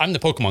I'm the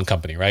Pokemon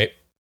Company, right?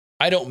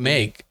 I don't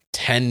make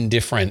 10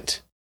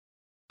 different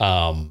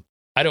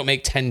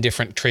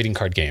trading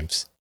card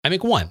games. I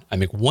make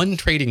one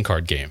trading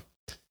card game.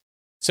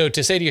 So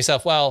to say to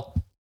yourself, well,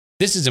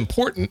 this is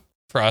important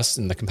for us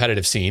in the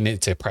competitive scene,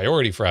 it's a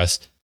priority for us.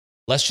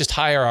 Let's just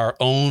hire our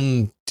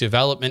own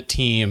development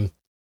team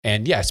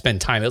and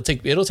spend time.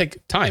 It'll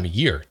take time, a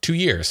year, 2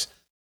 years,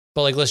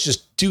 but like, let's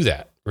just do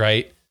that.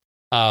 Right.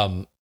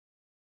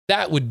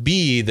 That would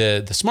be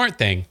the smart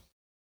thing,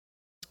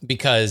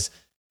 because,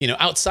 you know,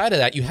 outside of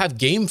that, you have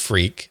Game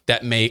Freak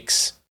that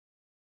makes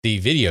the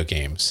video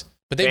games,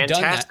 but they've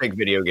done fantastic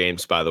video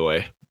games, by the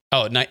way.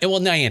 Oh,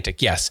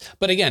 Niantic. Yes.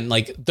 But again,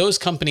 like those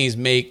companies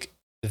make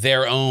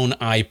their own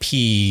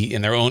IP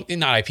and their own,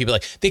 not IP, but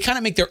like they kind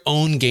of make their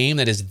own game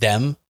that is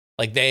them.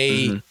 Like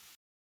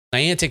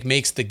Niantic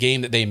makes the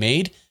game that they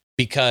made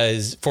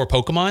for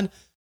Pokemon,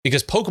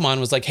 because Pokemon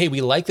was like, hey,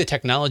 we like the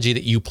technology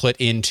that you put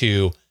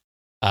into,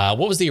 what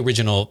was the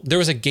original? There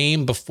was a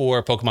game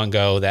before Pokemon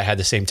Go that had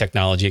the same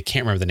technology. I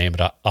can't remember the name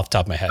off the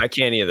top of my head. I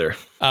can't either.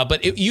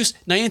 But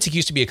Niantic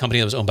used to be a company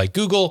that was owned by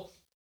Google.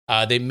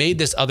 They made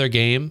this other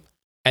game,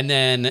 and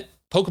then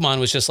Pokemon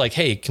was just like,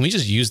 hey, can we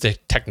just use the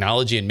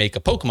technology and make a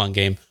Pokemon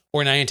game?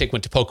 Or Niantic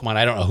went to Pokemon.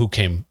 I don't know who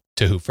came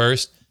to who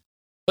first,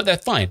 but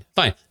that's fine.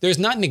 There's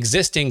not an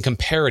existing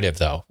comparative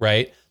though,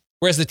 right?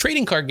 Whereas the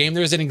trading card game,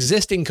 there's an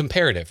existing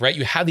comparative, right?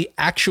 You have the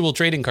actual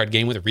trading card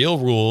game with real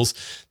rules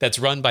that's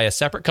run by a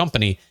separate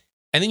company.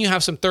 And then you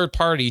have some third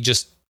party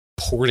just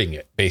porting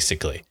it,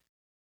 basically.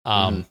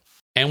 And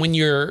when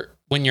your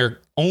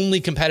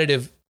only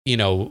competitive, you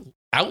know,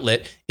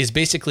 outlet is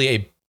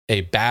basically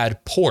a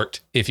bad port,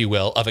 if you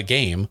will, of a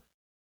game,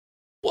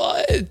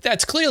 well,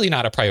 that's clearly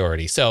not a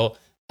priority. So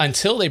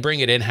until they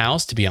bring it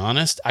in-house, to be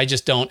honest, I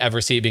just don't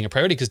ever see it being a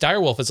priority, because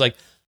Direwolf is like,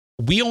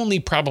 we only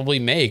probably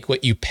make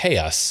what you pay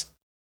us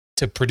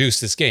to produce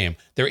this game.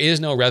 There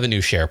is no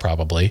revenue share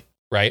probably,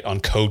 right?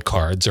 On code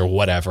cards or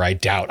whatever. I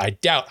doubt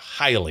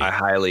highly. I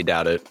highly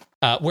doubt it.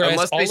 Whereas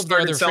unless they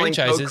started selling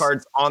code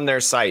cards on their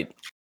site.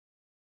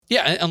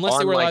 Yeah, unless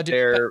they were allowed to.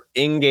 Their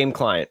in-game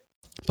client.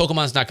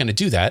 Pokemon's not going to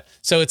do that.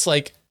 So it's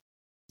like,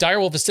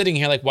 Direwolf is sitting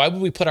here like, why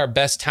would we put our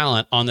best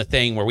talent on the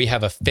thing where we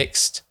have a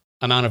fixed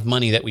amount of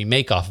money that we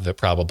make off of it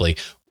probably?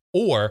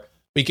 Or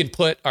we can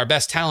put our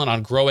best talent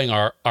on growing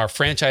our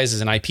franchises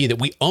and IP that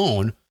we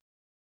own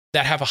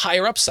that have a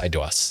higher upside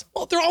to us.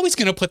 Well, they're always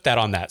going to put that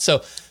on that.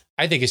 So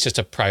I think it's just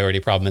a priority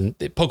problem, and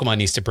Pokemon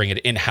needs to bring it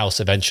in-house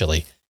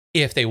eventually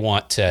if they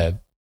want to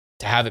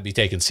have it be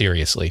taken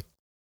seriously.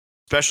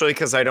 Especially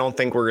because I don't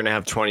think we're going to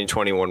have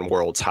 2021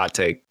 Worlds. Hot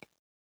take.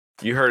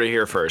 You heard it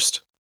here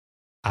first.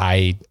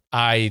 I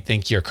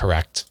think you're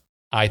correct.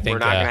 I think we're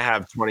not going to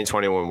have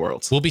 2021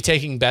 Worlds. We'll be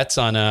taking bets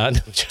on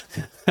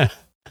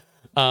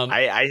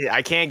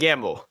I can't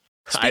gamble.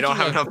 I don't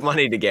have enough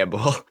money to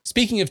gamble.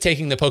 Speaking of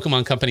taking the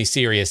Pokemon Company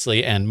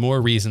seriously and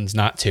more reasons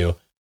not to,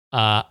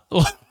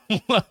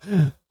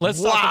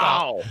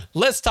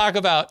 let's talk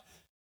about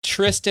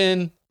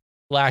Tristan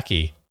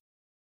Lackey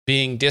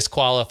being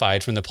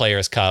disqualified from the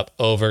Players' Cup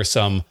over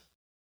some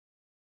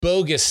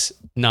bogus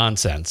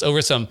nonsense,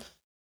 over some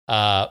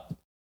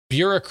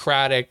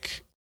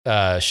bureaucratic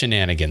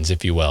shenanigans,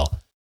 if you will.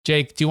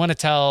 Jake, do you want to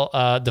tell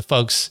the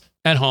folks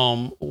at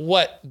home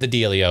what the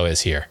dealio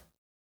is here?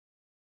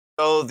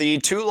 So the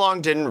too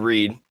long didn't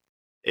read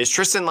is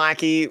Tristan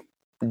Lackey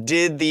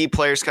did the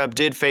Players' Cup,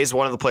 did phase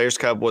one of the Players'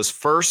 Cup, was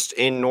first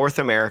in North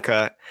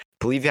America. I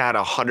believe he had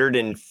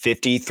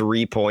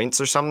 153 points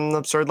or something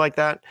absurd like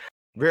that.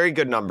 Very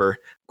good number.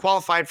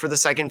 Qualified for the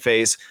second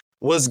phase,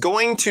 was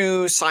going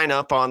to sign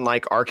up on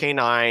like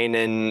Arcanine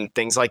and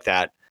things like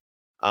that.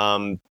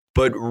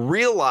 But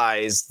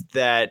realized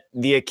that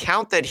the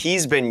account that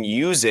he's been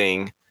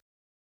using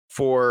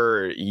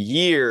for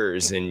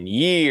years and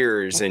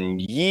years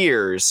and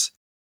years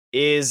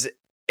is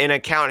an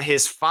account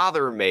his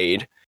father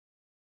made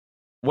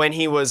when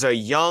he was a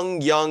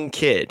young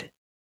kid,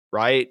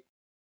 right?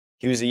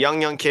 He was a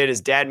young kid.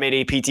 His dad made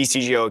a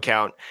PTCGO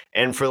account.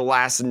 And for the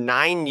last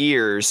 9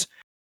 years,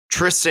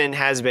 Tristan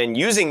has been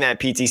using that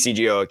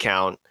PTCGO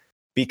account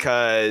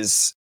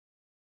because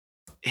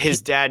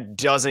his dad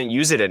doesn't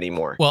use it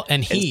anymore. Well,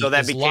 and so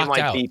that became like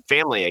out. The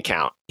family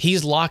account.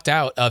 He's locked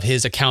out of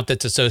his account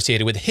that's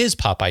associated with his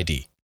Pop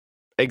ID.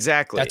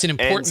 Exactly. That's an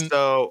important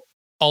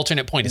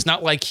alternate point. It's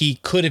not like he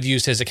could have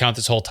used his account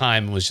this whole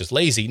time and was just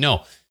lazy.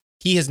 No,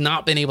 he has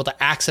not been able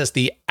to access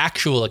the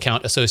actual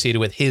account associated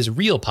with his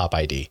real Pop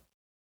ID.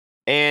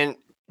 And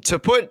to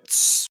put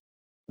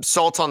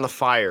salt to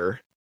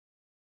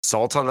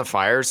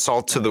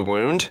the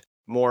wound,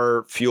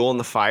 more fuel in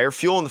the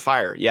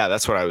fire. Yeah,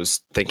 that's what I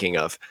was thinking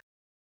of.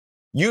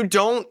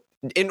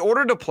 In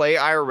order to play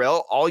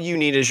IRL, all you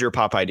need is your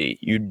Pop ID.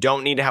 You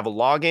don't need to have a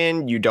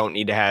login. You don't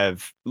need to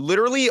have,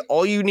 literally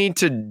all you need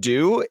to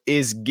do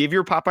is give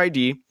your Pop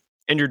ID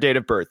and your date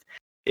of birth.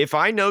 If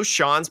I know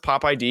Sean's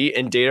Pop ID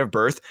and date of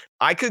birth,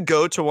 I could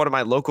go to one of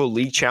my local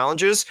league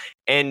challenges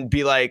and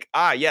be like,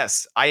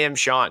 yes, I am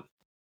Sean.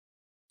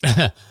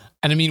 And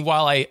I mean,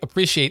 while I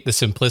appreciate the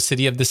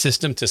simplicity of the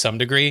system to some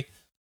degree,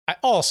 I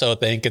also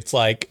think it's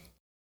like,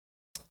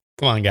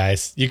 come on,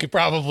 guys, you could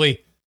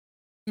probably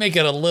make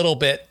it a little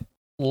bit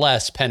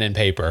less pen and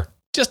paper,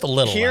 just a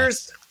little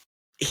less.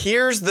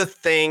 Here's the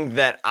thing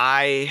that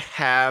I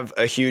have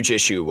a huge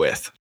issue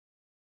with,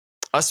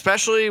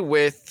 especially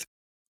with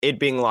it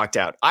being locked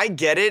out. I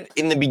get it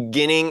in the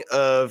beginning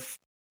of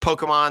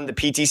Pokemon, the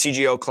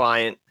PTCGO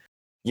client,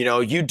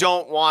 you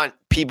don't want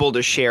people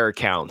to share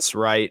accounts,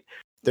 right?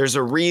 There's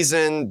a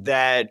reason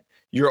that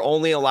you're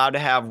only allowed to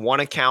have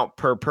one account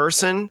per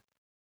person,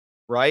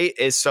 right?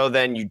 Is so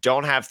then you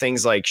don't have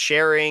things like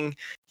sharing.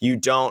 You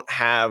don't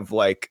have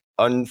like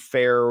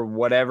unfair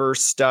whatever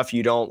stuff.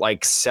 You don't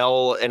like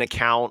sell an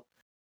account,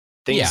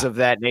 things of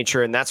that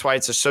nature. And that's why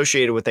it's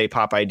associated with a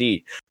Pop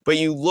ID. But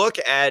you look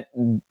at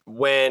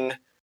when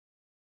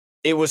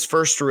it was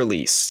first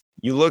released.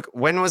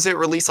 When was it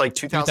released? Like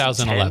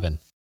 2011.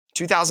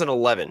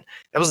 2011.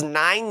 That was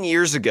 9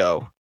 years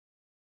ago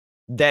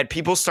that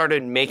people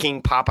started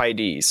making Pop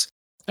IDs.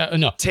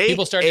 No,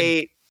 people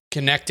started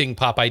connecting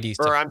Pop IDs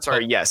to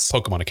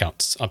Pokemon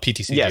accounts on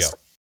PTCGO. Yes,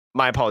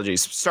 my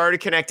apologies.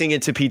 Started connecting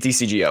it to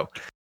PTCGO.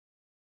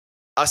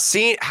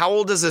 How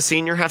old does a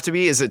senior have to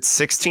be? Is it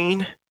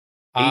 16?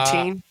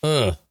 18?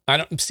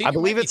 I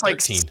believe it's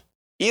 13. Like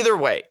either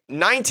way,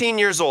 19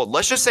 years old.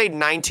 Let's just say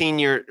 19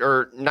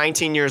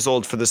 years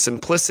old for the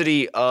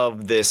simplicity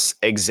of this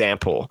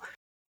example.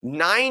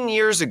 9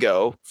 years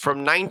ago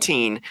from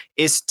 19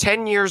 is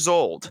 10 years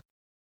old.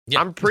 Yep.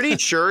 I'm pretty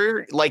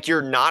sure like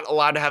you're not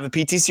allowed to have a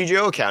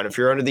PTCGO account if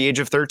you're under the age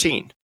of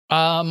 13.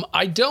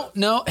 I don't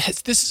know.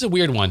 This is a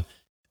weird one.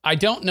 I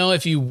don't know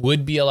if you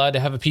would be allowed to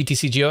have a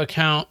PTCGO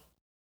account.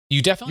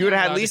 You would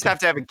at least have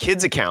to have a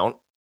kid's account.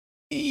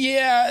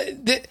 Yeah.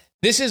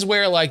 This is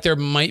where like there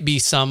might be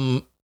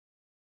some,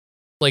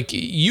 like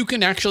you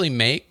can actually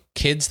make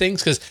kids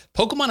things because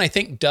Pokemon, I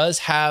think, does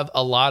have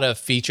a lot of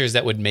features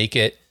that would make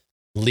it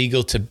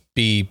legal to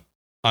be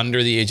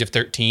under the age of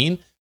 13.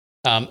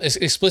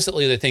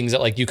 Explicitly the things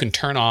that like you can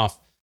turn off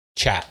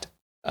chat,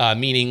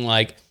 meaning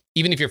like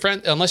even if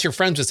unless you're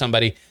friends with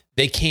somebody,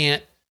 they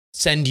can't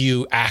send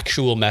you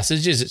actual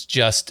messages. It's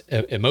just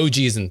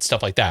emojis and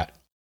stuff like that.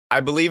 I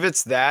believe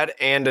it's that,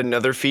 and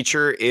another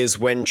feature is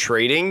when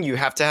trading, you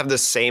have to have the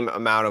same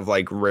amount of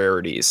like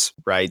rarities,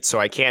 right? So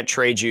I can't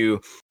trade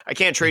you a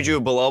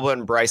Belelba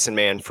and Bryson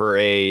Man for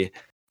a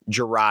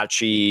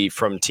Jirachi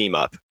from Team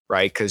Up,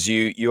 right? Because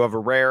you have a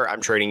rare, I'm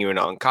trading you an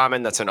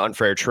uncommon. That's an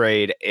unfair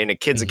trade. In a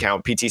kid's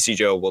account,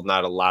 PTCGO will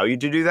not allow you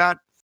to do that.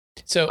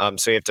 So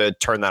you have to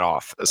turn that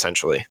off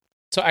essentially.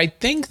 So I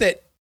think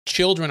that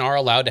children are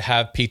allowed to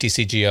have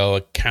PTCGO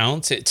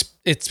accounts.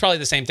 It's probably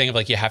the same thing of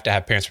like you have to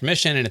have parents'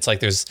 permission, and it's like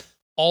there's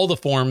all the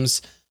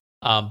forms.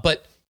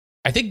 But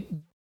I think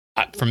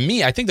for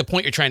me, I think the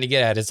point you're trying to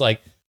get at is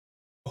like,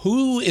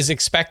 who is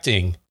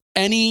expecting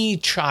any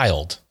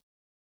child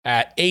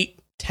at 8,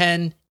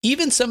 10,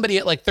 even somebody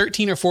at like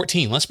 13 or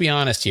 14? Let's be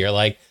honest here.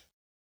 Like,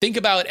 think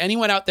about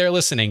anyone out there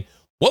listening.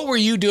 What were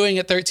you doing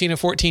at 13 or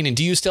 14? And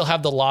do you still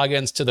have the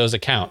logins to those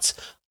accounts?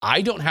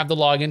 I don't have the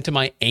login to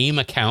my AIM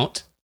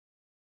account.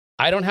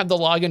 I don't have the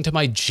login to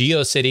my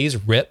GeoCities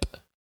RIP.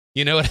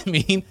 You know what I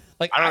mean?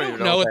 Like, I don't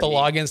know what the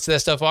logins to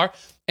that stuff are.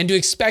 And to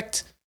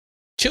expect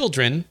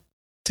children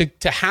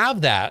to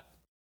have that,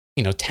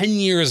 10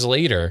 years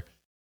later,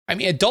 I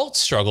mean, adults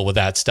struggle with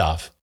that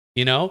stuff.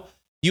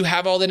 You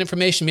have all that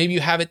information. Maybe you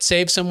have it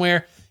saved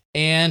somewhere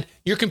and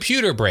your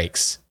computer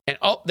breaks and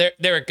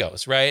there it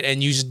goes, right?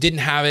 And you just didn't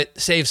have it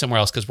saved somewhere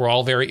else because we're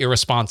all very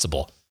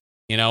irresponsible.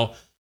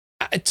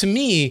 To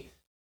me,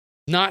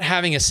 not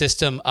having a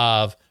system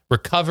of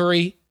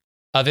recovery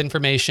of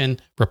information,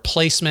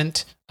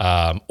 replacement,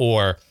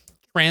 or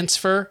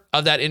transfer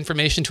of that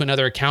information to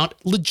another account,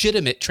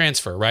 legitimate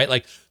transfer, right?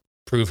 Like,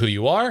 prove who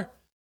you are,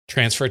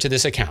 transfer to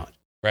this account,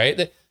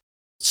 right?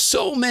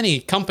 So many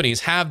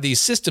companies have these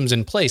systems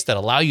in place that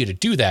allow you to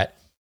do that.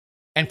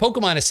 And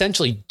Pokemon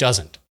essentially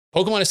doesn't.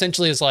 Pokemon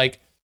essentially is like,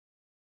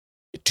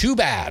 too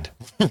bad,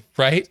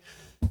 right?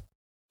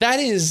 That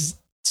is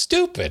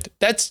stupid.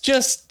 That's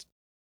just.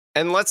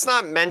 And let's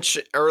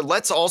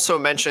also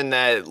mention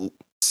that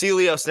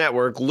Celios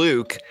Network,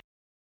 Luke,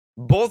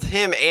 both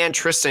him and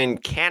Tristan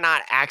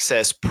cannot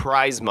access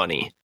prize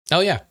money. Oh,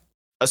 yeah.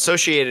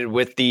 Associated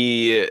with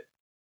the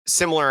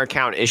similar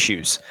account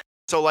issues.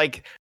 So,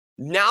 like,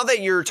 now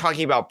that you're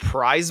talking about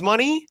prize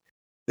money,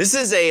 this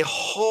is a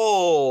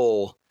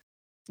whole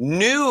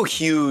new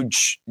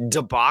huge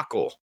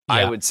debacle, yeah.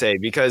 I would say,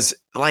 because,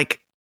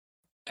 like,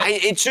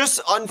 it's just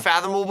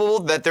unfathomable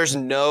that there's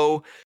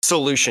no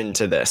solution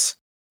to this.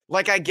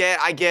 Like, I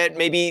get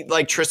maybe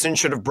like Tristan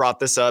should have brought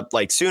this up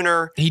like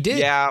sooner. He did.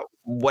 Yeah,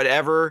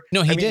 whatever.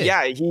 No, he did.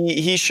 Yeah,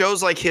 he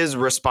shows like his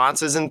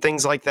responses and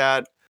things like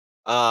that.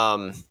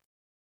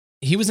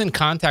 He was in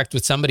contact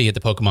with somebody at the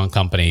Pokemon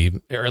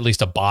Company, or at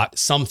least a bot,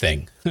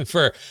 something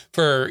for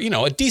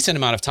a decent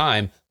amount of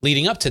time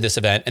leading up to this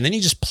event, and then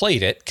he just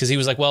played it because he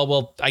was like,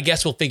 well, I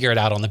guess we'll figure it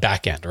out on the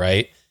back end,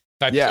 right?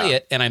 If I play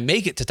it and I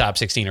make it to top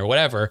 16 or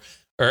whatever,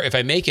 or if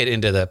I make it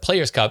into the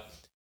Players Cup,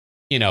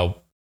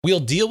 we'll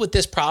deal with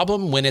this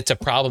problem when it's a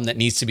problem that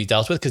needs to be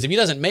dealt with. Because if he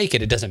doesn't make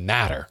it, it doesn't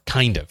matter,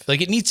 kind of.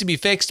 Like, it needs to be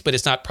fixed, but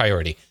it's not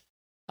priority.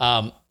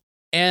 And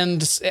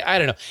I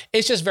don't know.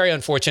 It's just very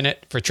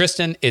unfortunate for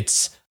Tristan.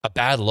 It's a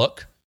bad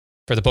look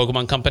for the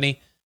Pokemon Company.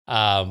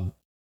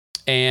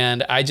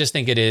 And I just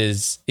think it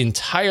is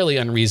entirely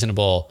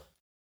unreasonable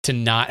to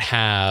not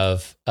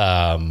have,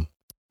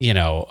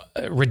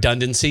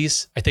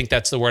 redundancies. I think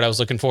that's the word I was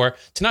looking for.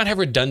 To not have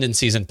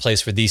redundancies in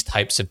place for these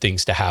types of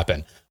things to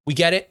happen. We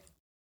get it.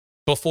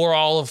 Before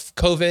all of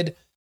COVID,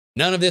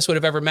 none of this would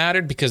have ever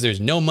mattered because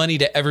there's no money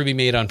to ever be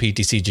made on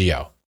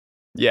PTCGO.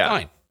 Yeah.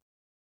 Fine.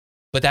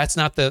 But that's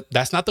not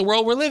the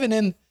world we're living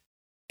in.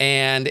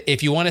 And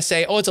if you want to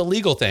say, it's a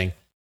legal thing,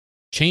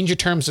 change your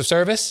terms of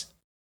service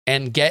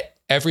and get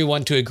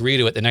everyone to agree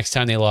to it the next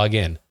time they log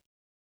in.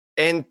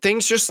 And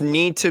things just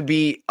need to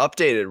be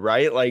updated,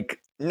 right?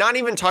 Like, not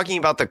even talking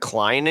about the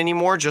client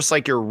anymore, just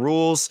like your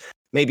rules,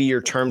 maybe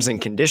your terms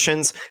and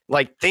conditions,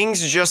 like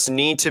things just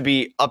need to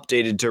be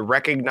updated to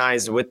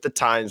recognize with the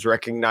times,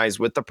 recognize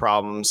with the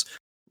problems,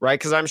 right?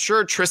 Because I'm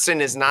sure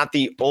Tristan is not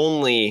the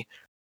only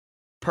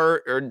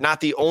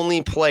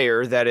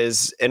player that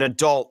is an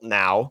adult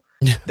now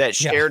that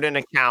shared an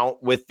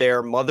account with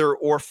their mother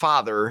or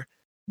father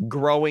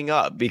growing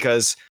up,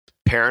 because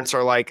parents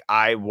are like,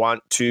 I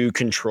want to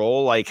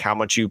control like how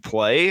much you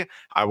play.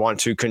 I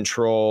want to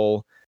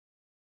control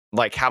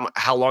like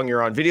how long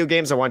you're on video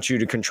games. I want you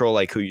to control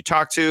like who you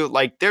talk to.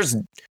 Like, there's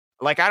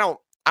like, I don't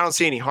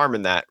see any harm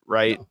in that.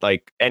 Right. No.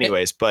 Like,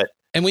 anyways,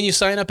 and when you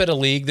sign up at a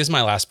league, this is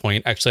my last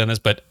point actually on this,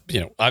 but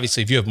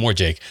obviously if you have more,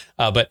 Jake,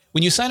 but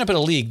when you sign up at a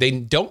league, they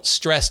don't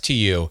stress to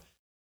you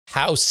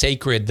how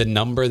sacred the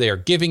number they are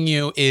giving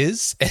you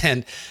is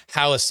and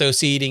how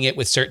associating it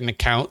with certain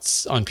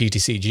accounts on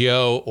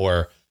PTCGO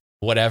or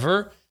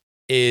whatever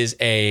is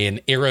an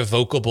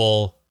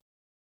irrevocable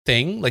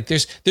thing. Like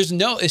there's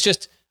no, it's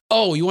just,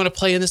 you want to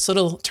play in this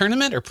little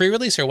tournament or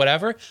pre-release or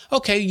whatever?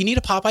 Okay, you need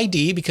a pop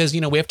ID because, we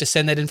have to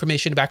send that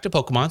information back to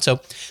Pokemon. So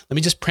let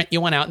me just print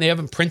you one out, and they have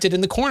them printed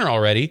in the corner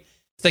already.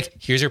 It's like,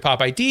 here's your pop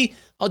ID.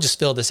 I'll just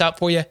fill this out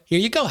for you. Here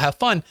you go. Have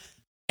fun.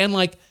 And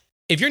like,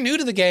 if you're new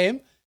to the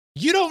game,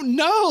 you don't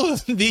know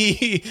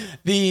the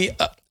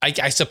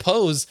I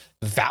suppose,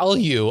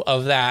 value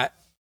of that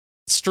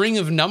string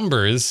of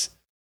numbers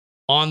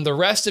on the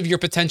rest of your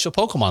potential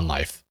Pokemon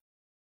life.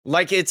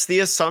 Like, it's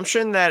the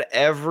assumption that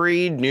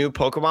every new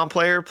Pokemon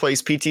player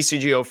plays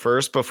PTCGO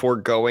first before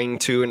going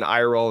to an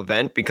IRL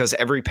event because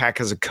every pack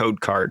has a code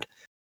card.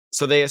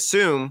 So they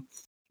assume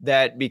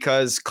that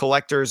because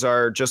collectors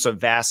are just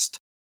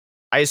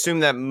I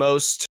assume that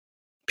most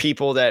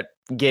people that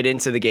get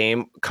into the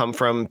game come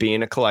from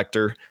being a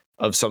collector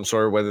of some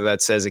sort, whether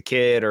that's as a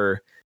kid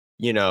or,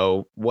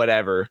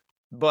 whatever.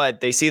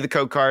 But they see the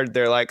code card,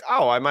 they're like,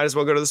 oh, I might as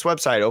well go to this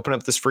website, open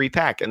up this free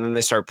pack, and then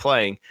they start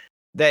playing.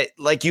 That,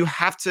 like, you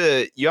have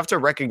to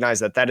recognize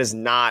that is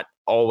not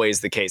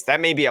always the case.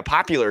 That may be a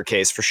popular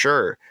case for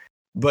sure,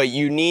 but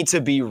you need to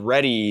be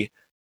ready.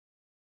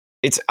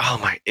 It's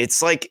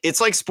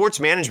like sports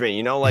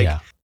management,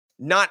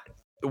 not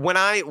when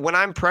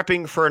I'm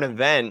prepping for an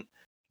event,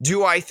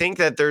 do I think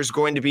that there's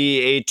going to be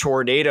a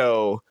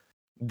tornado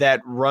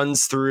that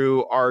runs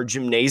through our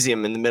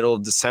gymnasium in the middle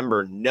of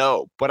December?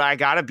 No, but I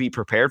got to be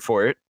prepared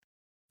for it.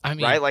 I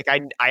mean, right? Like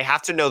I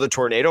have to know the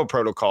tornado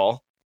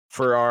protocol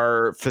for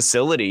our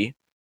facility.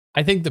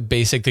 I think the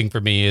basic thing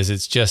for me is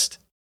it's just,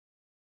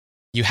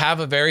 you have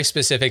a very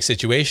specific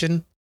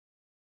situation.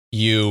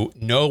 You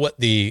know what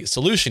the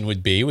solution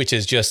would be, which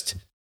is just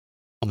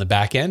on the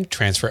back end,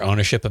 transfer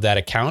ownership of that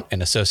account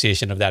and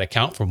association of that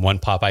account from one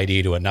Pop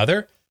ID to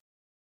another.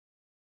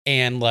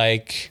 And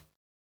like,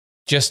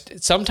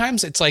 just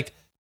sometimes it's like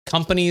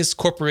companies,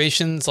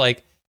 corporations,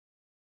 like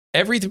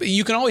everything.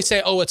 You can always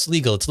say, oh, it's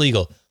legal. It's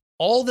legal.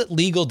 All that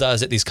legal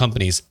does at these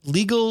companies,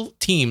 legal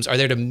teams are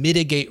there to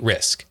mitigate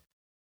risk.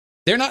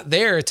 They're not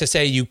there to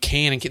say you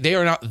can and can't. They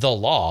are not the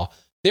law.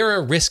 They're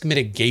a risk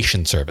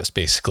mitigation service,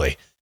 basically.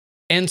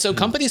 And so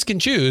companies can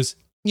choose,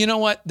 you know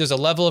what? There's a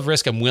level of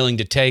risk I'm willing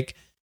to take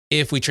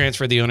if we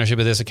transfer the ownership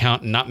of this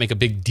account and not make a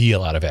big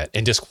deal out of it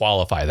and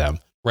disqualify them,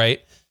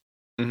 right?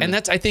 Mm-hmm. And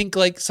that's, I think,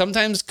 like,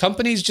 sometimes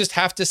companies just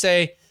have to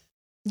say,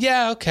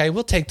 yeah, okay,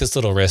 we'll take this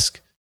little risk,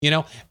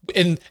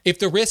 And if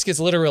the risk is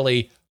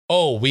literally,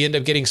 oh, we end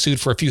up getting sued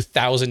for a few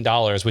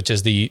 $1,000s, which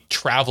is the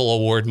travel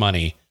award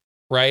money,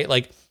 right?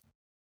 Like,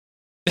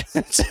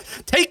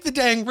 take the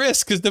dang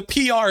risk because the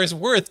PR is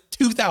worth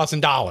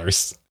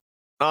 $2,000.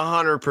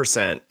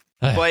 100%.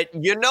 But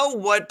you know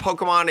what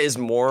Pokemon is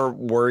more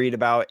worried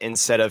about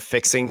instead of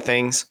fixing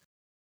things?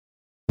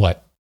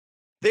 What?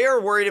 They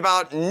are worried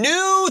about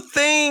new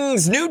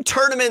things, new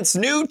tournaments,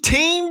 new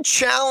team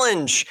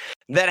challenge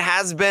that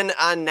has been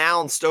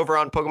announced over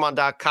on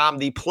Pokemon.com.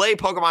 The Play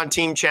Pokemon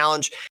Team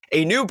Challenge,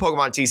 a new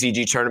Pokemon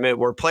TCG tournament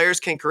where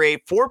players can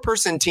create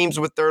 4-person teams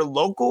with their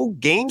local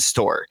game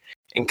store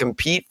and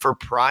compete for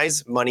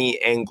prize money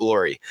and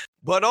glory,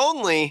 but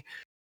only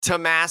to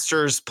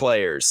Masters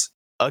players.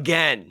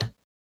 Again.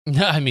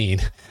 I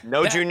mean,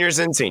 no juniors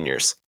and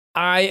seniors.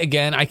 I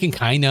can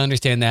kind of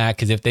understand that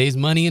because if there's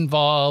money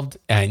involved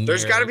and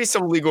there's got to be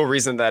some legal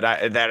reason that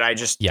I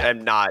just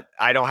am not,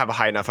 I don't have a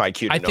high enough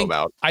IQ to know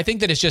about. I think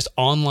that it's just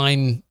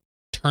online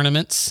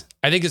tournaments.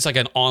 I think it's like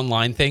an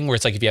online thing where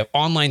it's like if you have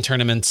online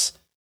tournaments,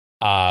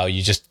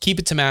 you just keep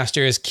it to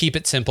Masters, keep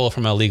it simple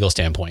from a legal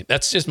standpoint.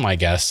 That's just my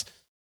guess.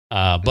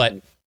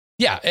 But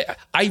yeah,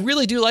 I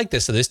really do like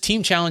this. So this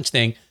team challenge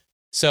thing.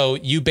 So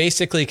you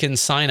basically can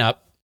sign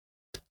up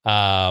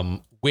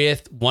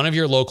with one of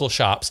your local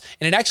shops.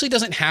 And it actually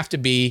doesn't have to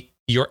be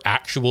your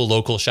actual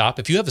local shop.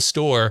 If you have a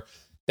store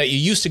that you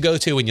used to go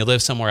to when you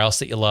live somewhere else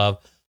that you love,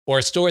 or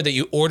a store that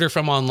you order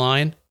from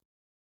online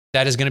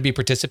that is going to be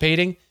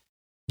participating,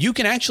 you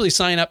can actually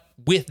sign up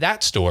with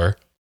that store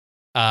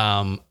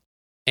and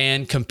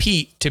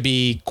compete to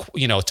be,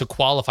 to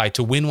qualify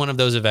to win one of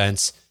those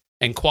events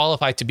and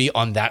qualify to be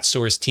on that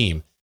store's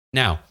team.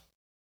 Now,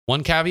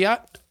 one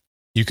caveat,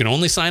 you can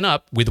only sign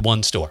up with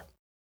one store.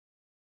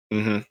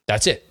 Mm-hmm.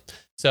 That's it.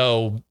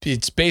 So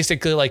it's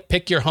basically like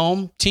pick your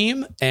home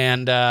team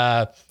and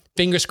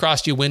fingers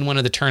crossed you win one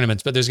of the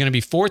tournaments. But there's going to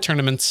be 4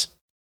 tournaments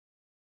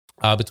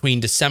between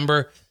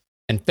December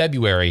and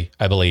February,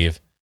 I believe.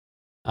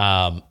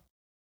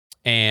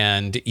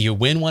 And you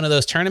win one of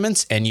those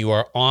tournaments and you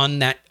are on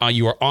that.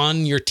 You are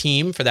on your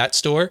team for that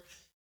store.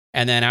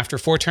 And then after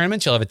 4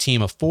 tournaments, you'll have a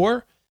team of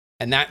 4.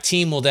 And that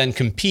team will then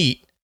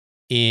compete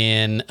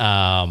in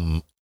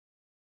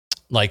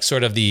like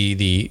sort of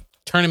the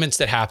tournaments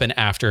that happen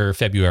after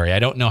February. I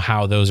don't know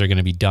how those are going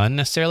to be done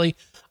necessarily.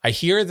 I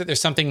hear that there's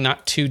something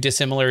not too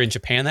dissimilar in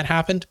Japan that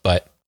happened,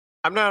 but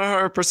I'm not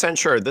 100%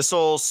 sure. This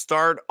will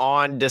start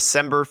on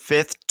December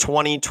 5th,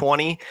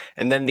 2020.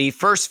 And then the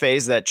first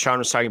phase that Sean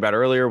was talking about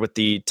earlier with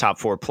the top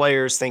 4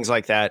 players, things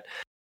like that,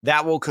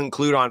 that will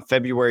conclude on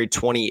February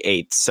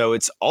 28th. So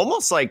it's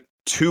almost like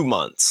 2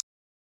 months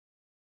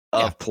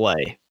of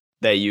play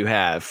that you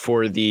have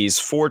for these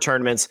 4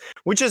 tournaments,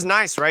 which is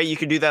nice, right? You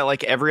could do that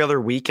like every other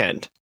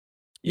weekend.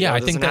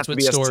 I think that's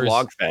what stores.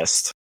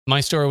 Slogfest.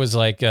 My store was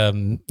like,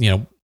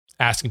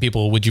 asking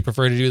people, would you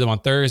prefer to do them on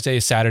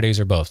Thursdays, Saturdays,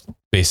 or both?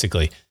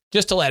 Basically,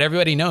 just to let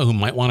everybody know who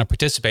might want to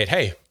participate.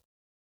 Hey,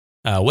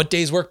 what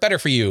days work better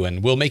for you,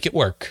 and we'll make it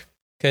work.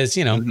 Because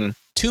 2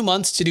 2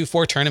 months to do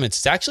 4 tournaments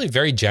is actually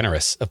very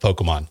generous of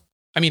Pokemon.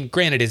 I mean,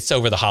 granted, it's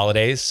over the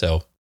holidays,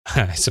 so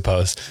I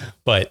suppose,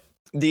 but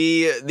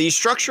the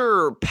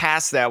structure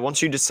past that, once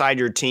you decide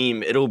your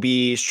team, it'll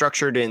be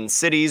structured in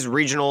cities,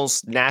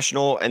 regionals,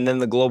 national, and then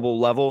the global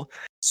level.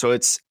 So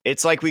it's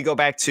like we go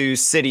back to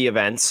city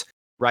events,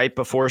 right?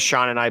 Before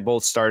Sean and I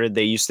both started,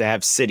 they used to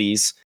have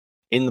cities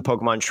in the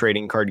Pokemon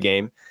trading card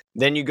game.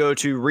 Then you go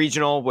to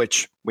regional,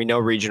 which we know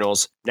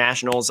regionals,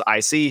 nationals,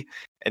 IC,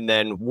 and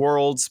then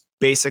worlds,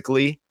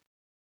 basically.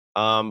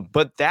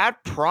 But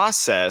that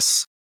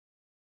process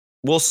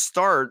will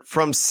start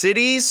from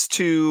cities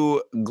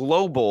to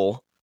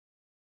global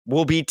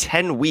will be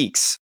 10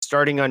 weeks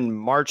starting on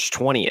March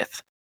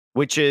 20th,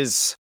 which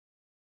is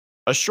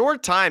a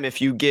short time if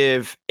you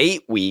give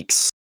 8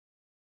 weeks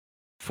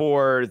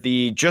for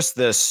just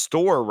the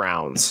store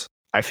rounds,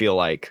 I feel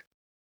like.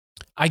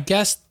 I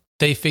guess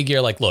they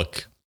figure like,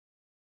 look,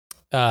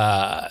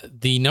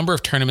 the number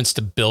of tournaments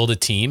to build a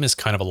team is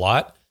kind of a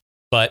lot,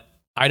 but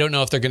I don't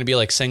know if they're going to be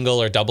like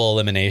single or double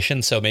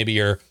elimination. So maybe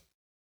your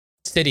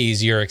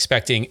cities, you're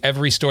expecting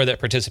every store that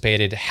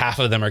participated, half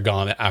of them are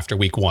gone after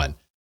week 1.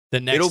 The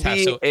next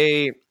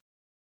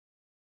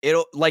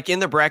it'll like in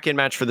the bracket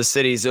match for the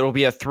cities, it'll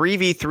be a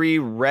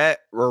 3v3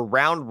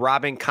 round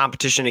robin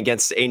competition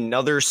against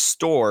another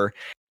store,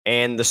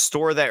 and the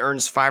store that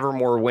earns 5 or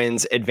more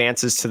wins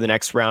advances to the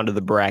next round of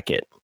the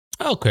bracket.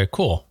 Okay,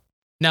 cool.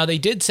 Now they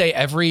did say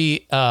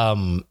every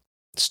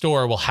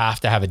store will have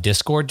to have a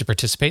Discord to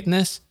participate in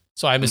this.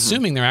 So I'm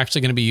assuming they're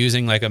actually going to be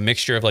using like a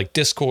mixture of like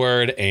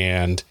Discord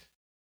and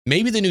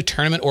maybe the new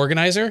tournament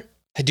organizer.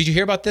 Did you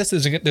hear about this?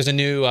 There's a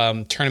new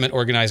tournament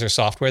organizer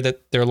software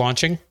that they're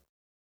launching.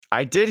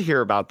 I did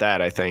hear about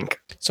that, I think.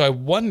 So I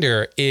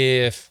wonder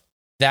if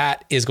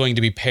that is going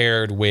to be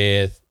paired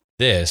with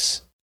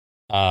this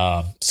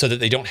so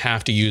that they don't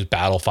have to use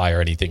Battlefy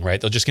or anything, right?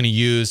 They're just going to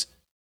use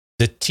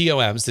the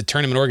TOMs, the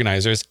tournament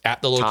organizers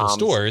at the local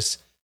stores,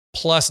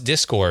 plus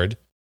Discord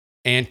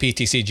and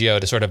PTCGO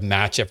to sort of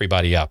match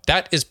everybody up.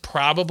 That is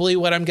probably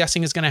what I'm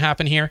guessing is going to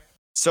happen here.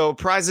 So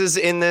prizes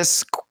in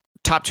this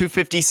top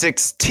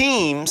 256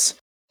 teams,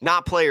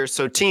 not players,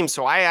 so teams.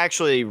 So I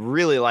actually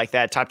really like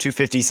that top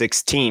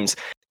 256 teams.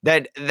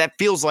 That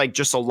feels like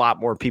just a lot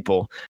more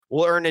people.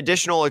 Will earn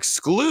additional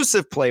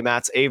exclusive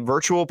playmats, a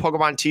virtual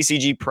Pokemon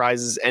TCG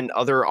prizes, and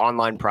other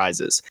online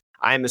prizes.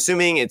 I'm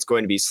assuming it's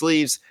going to be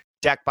sleeves,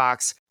 deck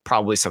box,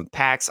 probably some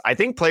packs. I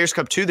think Players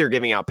Cup 2, they're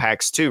giving out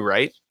packs too,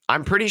 right?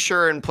 I'm pretty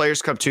sure in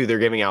Players Cup 2, they're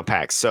giving out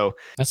packs. So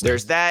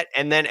there's that.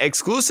 And then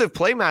exclusive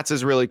playmats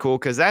is really cool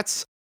because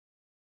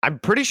I'm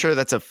pretty sure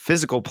that's a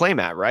physical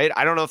playmat, right?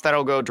 I don't know if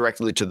that'll go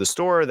directly to the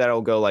store.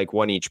 That'll go like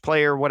one each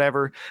player,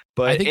 whatever.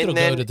 But I think it'll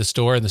go to the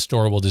store and the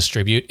store will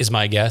distribute, is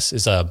my guess.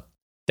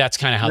 That's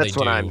kind of how they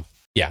do.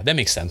 Yeah, that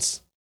makes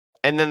sense.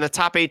 And then the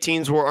top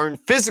 18s will earn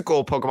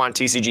physical Pokemon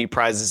TCG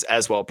prizes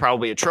as well.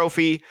 Probably a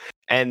trophy.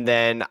 And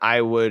then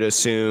I would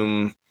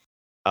assume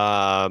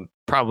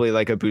probably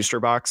like a booster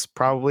box,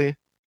 probably.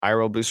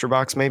 IRL booster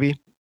box, maybe.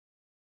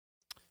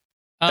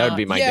 That would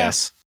be my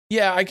guess.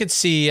 Yeah, I could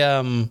see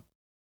more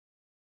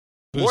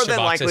than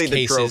likely the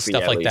cases, trophy,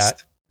 stuff like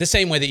that. The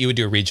same way that you would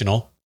do a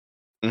regional.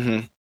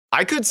 Mm-hmm.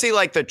 I could see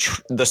like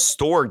the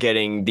store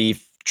getting the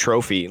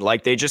trophy.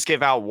 Like they just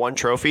give out one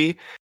trophy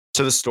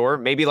to the store,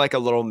 maybe like a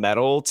little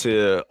medal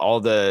to all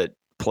the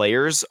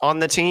players on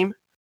the team.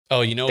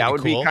 Oh, you know, that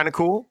would be kind of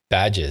cool.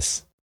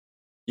 Badges.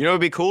 You know,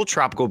 it'd be cool.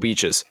 Tropical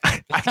beaches.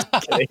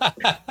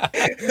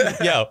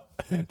 Yo,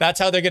 that's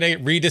how they're going to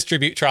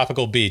redistribute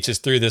Tropical Beach is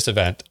through this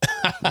event.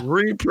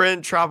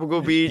 Reprint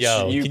Tropical Beach.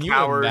 Yo, can you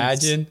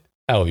imagine?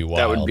 That would be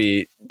wild.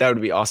 That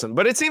would be awesome.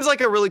 But it seems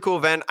like a really cool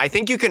event. I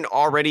think you can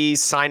already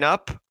sign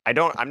up.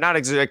 I'm not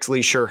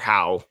exactly sure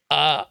how.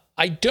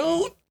 I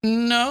don't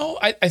know.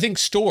 I think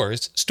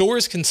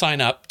stores can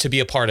sign up to be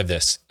a part of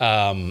this.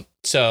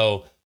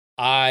 So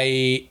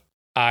I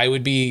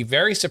would be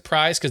very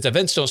surprised because the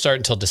events don't start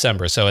until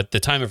December. So at the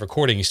time of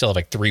recording, you still have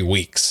like 3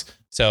 weeks.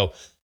 So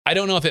I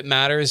don't know if it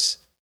matters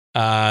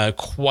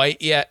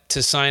quite yet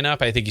to sign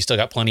up. I think you still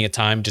got plenty of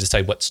time to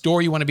decide what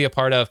store you want to be a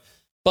part of.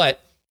 But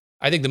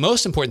I think the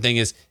most important thing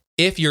is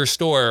if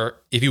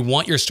you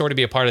want your store to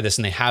be a part of this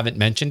and they haven't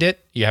mentioned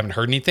it, you haven't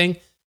heard anything,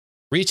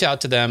 reach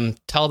out to them,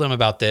 tell them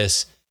about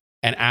this,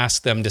 and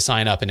ask them to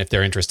sign up. And if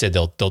they're interested,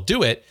 they'll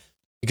do it,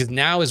 because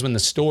now is when the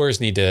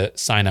stores need to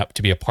sign up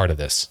to be a part of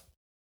this.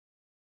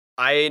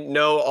 I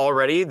know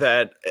already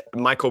that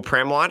Michael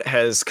Pramlott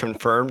has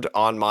confirmed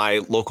on my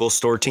local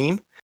store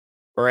team,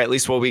 or at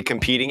least will be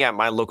competing at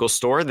my local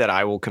store that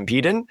I will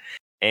compete in.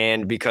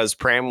 And because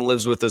Pram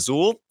lives with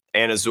Azul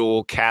and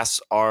Azul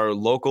casts our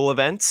local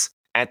events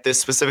at this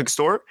specific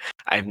store,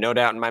 I have no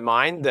doubt in my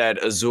mind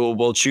that Azul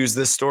will choose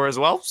this store as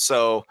well.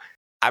 So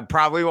I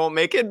probably won't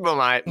make it,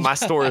 but my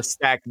store is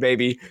stacked,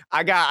 baby.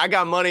 I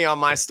got money on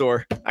my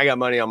store.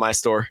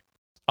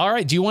 All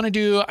right. Do you want to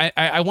do,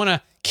 I want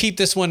to keep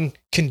this one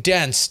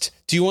condensed.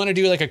 Do you want to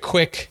do like a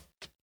quick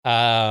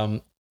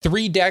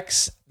 3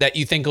 decks that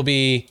you think will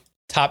be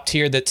top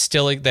tier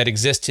that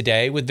exist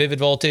today with Vivid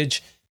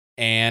Voltage,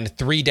 and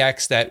 3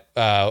 decks that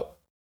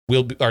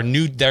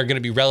they're going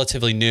to be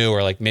relatively new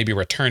or like maybe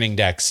returning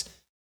decks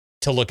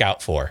to look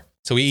out for.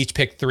 So we each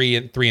pick 3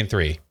 and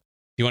 3.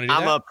 You want to do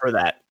that?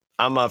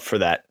 I'm up for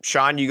that.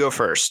 Sean, you go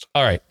first.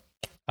 All right.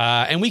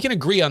 And we can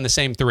agree on the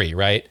same 3,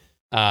 right?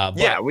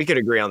 Yeah, we could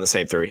agree on the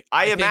same 3.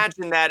 I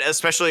imagine that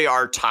especially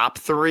our top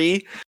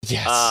 3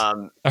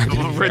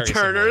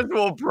 returners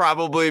will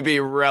probably be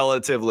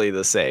relatively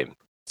the same.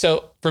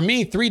 So for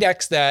me, 3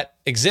 decks that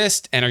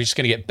exist and are just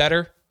going to get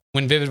better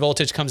when Vivid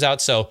Voltage comes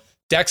out. So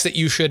decks that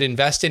you should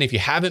invest in if you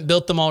haven't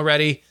built them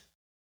already.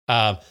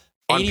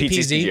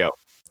 ADPZ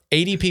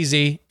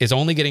is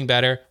only getting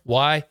better.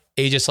 Why?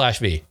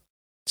 Aegis/V.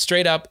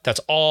 Straight up, that's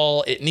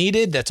all it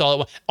needed. That's all it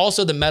was.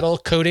 Also, the metal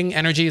coating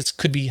energy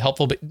could be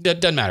helpful, but it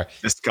doesn't matter.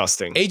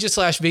 Disgusting.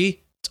 Aegis/V,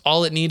 it's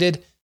all it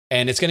needed.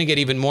 And it's going to get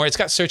even more. It's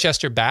got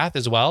Sirchester Bath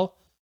as well,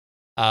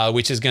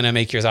 which is going to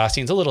make your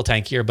Zacians a little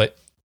tankier, but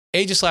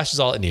Aegis Slash is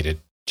all it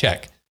needed.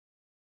 Check.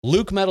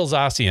 Luke Metal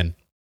Zacian.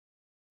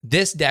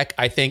 This deck,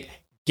 I think,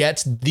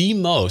 gets the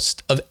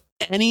most of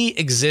any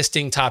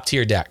existing top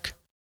tier deck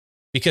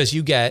because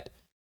you get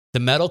the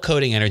metal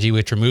coating energy,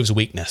 which removes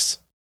weakness.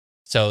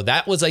 So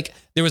that was like,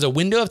 there was a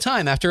window of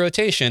time after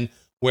rotation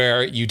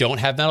where you don't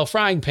have Metal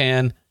Frying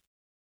Pan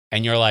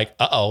and you're like,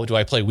 do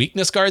I play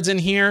weakness guards in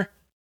here?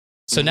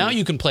 So now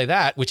you can play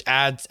that, which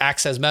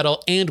acts as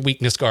metal and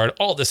weakness guard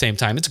all at the same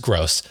time. It's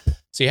gross.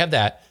 So you have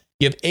that.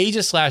 You have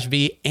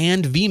Aegis/V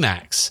and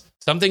VMAX.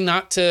 Something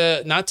not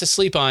to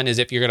sleep on is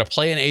if you're going to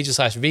play an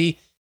Aegis/V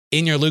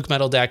in your Luke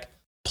Metal deck,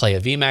 play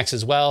a VMAX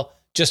as well,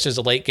 just as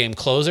a late game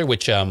closer,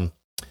 which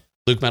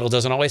Luke Metal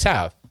doesn't always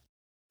have.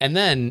 And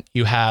then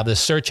you have the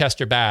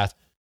Sirchester Bath,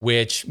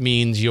 which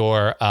means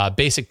your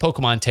basic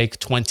Pokemon take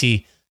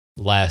 20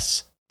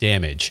 less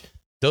damage.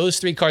 Those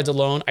 3 cards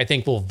alone, I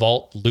think, will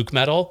vault Luke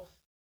Metal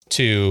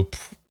to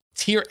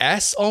tier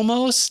S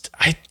almost.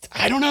 I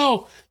don't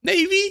know.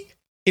 Maybe.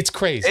 It's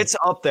crazy. It's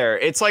up there.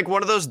 It's like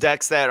one of those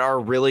decks that are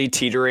really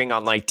teetering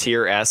on like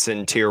tier S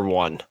and tier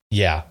 1.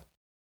 Yeah.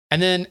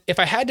 And then if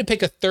I had to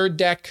pick a third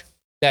deck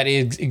that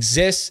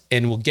exists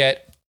and will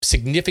get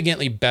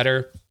significantly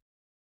better,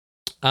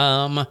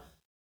 I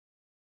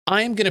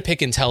am going to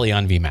pick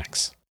Inteleon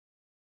VMAX.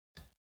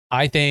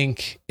 I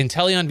think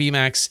Inteleon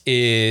VMAX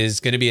is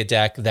going to be a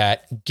deck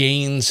that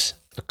gains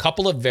a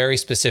couple of very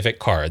specific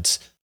cards,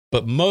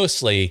 but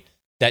mostly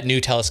that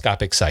new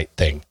telescopic sight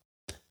thing.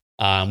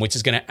 Which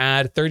is going to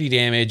add 30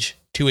 damage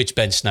to its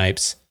bench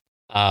snipes.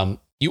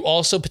 You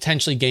also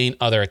potentially gain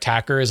other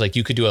attackers. Like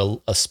you could do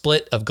a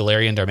split of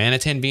Galarian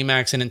Darmanitan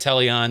VMAX and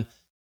Inteleon.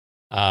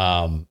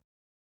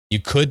 You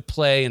could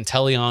play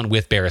Inteleon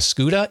with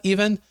Barraskewda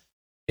even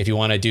if you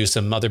want to do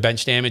some other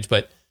bench damage.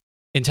 But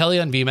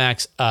Inteleon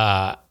VMAX,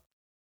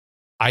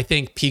 I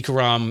think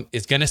Pikarom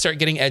is going to start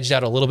getting edged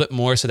out a little bit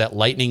more so that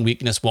lightning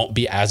weakness won't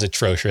be as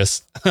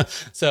atrocious.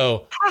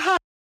 So...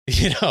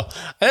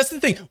 that's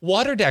the thing.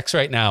 Water decks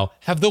right now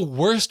have the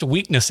worst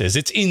weaknesses.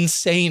 It's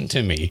insane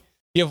to me.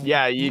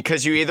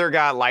 Because you either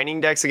got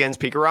lightning decks against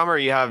Pikarom or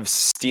you have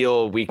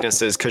steel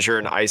weaknesses because you're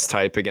an ice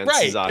type against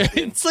Zacian.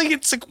 It's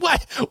like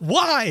what?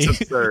 Why?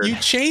 You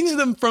changed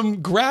them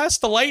from grass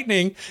to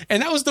lightning,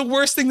 and that was the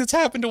worst thing that's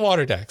happened to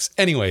water decks.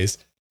 Anyways,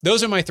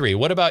 those are my 3.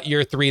 What about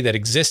your 3 that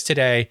exist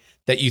today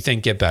that you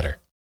think get better?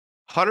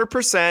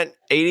 100%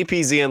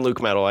 ADPZ and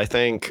Luke Metal. I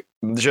think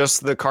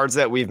just the cards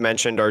that we've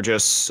mentioned are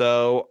just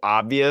so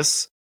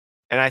obvious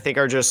and I think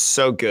are just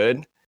so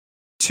good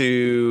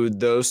to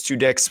those 2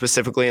 decks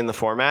specifically in the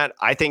format.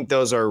 I think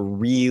those are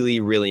really,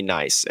 really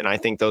nice. And I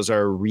think those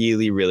are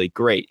really, really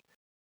great.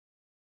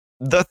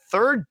 The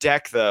third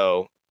deck,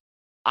 though,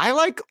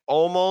 I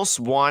almost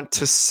want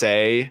to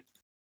say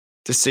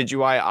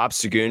Decidueye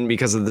Obstagoon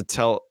because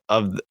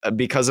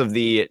of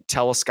the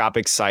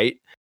telescopic sight.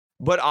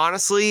 But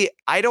honestly,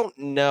 I don't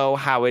know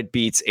how it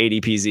beats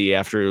ADPZ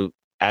after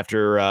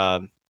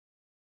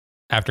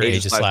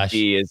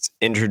Aegis/V is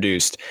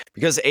introduced,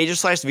 because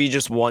Aegis/V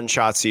just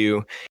one-shots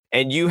you,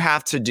 and you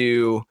have to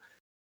do,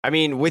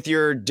 with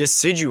your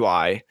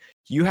Decidueye,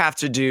 you have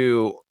to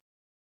do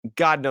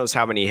God knows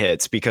how many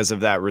hits because of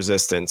that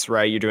resistance,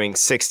 right? You're doing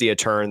 60 a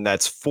turn.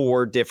 That's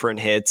 4 different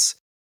hits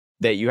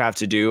that you have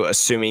to do,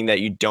 assuming that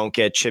you don't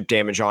get chip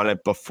damage on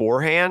it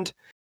beforehand.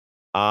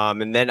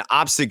 And then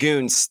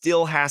Obstagoon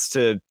still has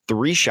to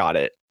 3-shot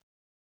it.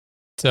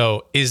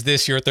 So is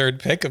this your third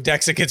pick of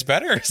decks that gets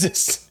better? Is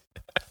this?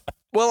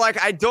 Well,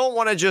 I don't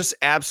want to just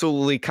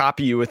absolutely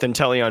copy you with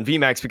Inteleon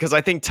VMAX because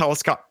I think I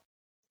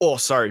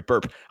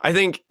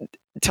think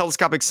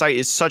Telescopic Sight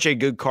is such a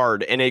good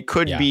card, and it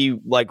could be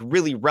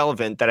really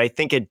relevant that I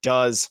think it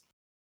does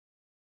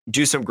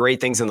do some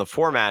great things in the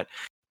format.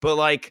 But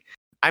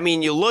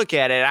you look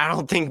at it, I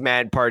don't think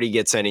Mad Party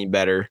gets any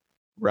better,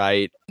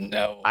 right?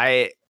 No.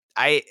 I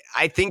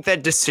think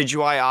that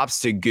Decidueye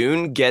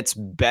Obstagoon gets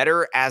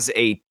better as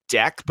a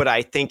deck, but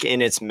I think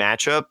in its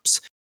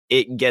matchups,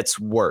 it gets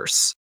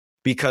worse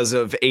because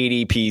of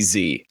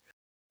ADPZ.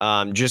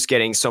 Just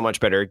getting so much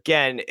better.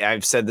 Again,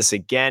 I've said this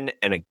again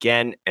and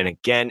again and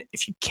again.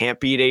 If you can't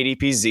beat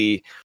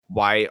ADPZ,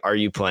 why are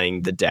you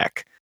playing the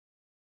deck?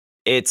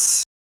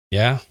 It's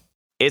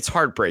it's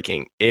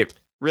heartbreaking. It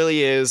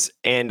really is,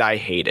 and I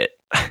hate it.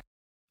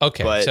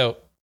 Okay, so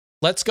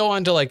let's go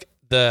on to like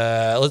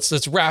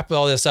let's wrap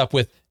all this up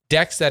with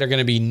decks that are going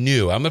to be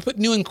new. I'm going to put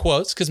new in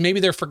quotes because maybe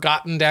they're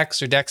forgotten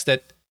decks or decks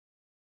that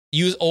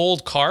use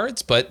old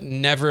cards, but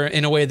never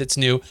in a way that's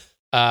new.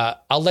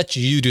 I'll let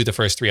you do the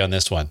first three on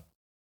this one.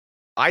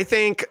 I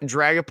think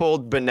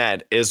Dragapult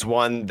Banette is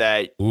one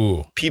that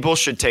people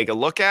should take a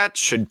look at,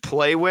 should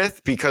play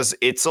with, because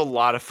it's a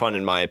lot of fun,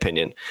 in my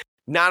opinion.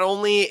 Not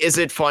only is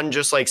it fun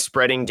just like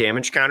spreading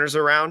damage counters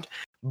around,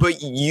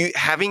 but you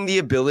having the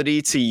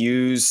ability to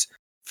use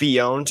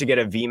Fion to get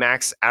a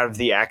VMAX out of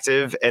the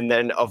active and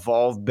then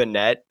evolve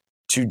Banette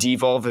to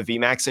devolve a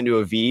VMAX into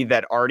a V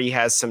that already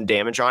has some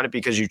damage on it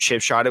because you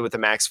chip shot it with a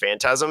Max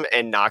Phantasm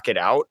and knock it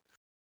out.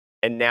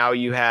 And now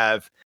you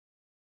just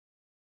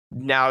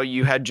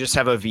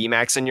have a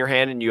VMAX in your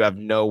hand and you have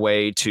no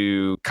way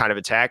to kind of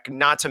attack.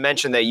 Not to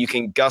mention that you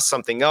can gust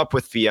something up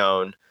with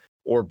Fion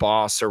or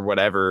Boss or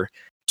whatever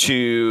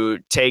to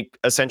take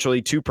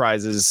essentially two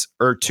prizes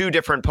or two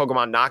different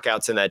Pokemon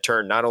knockouts in that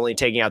turn. Not only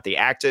taking out the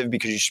active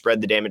because you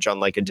spread the damage on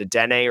like a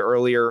Dedenne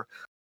earlier,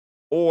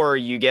 or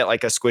you get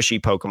like a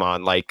squishy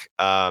Pokemon like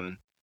a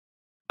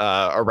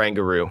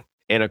Rangaroo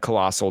in a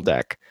Colossal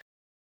deck.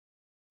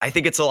 I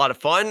think it's a lot of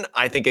fun.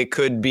 I think it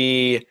could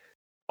be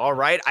all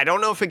right. I don't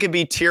know if it could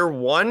be tier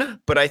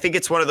 1, but I think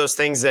it's one of those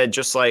things that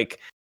just like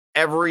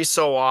every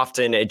so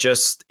often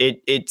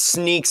it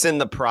sneaks in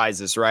the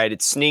prizes, right?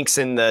 It sneaks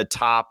in the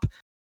top.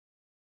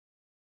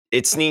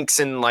 It sneaks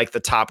in like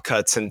the top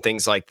cuts and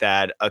things like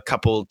that, a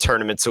couple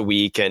tournaments a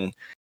week, and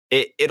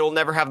it'll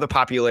never have the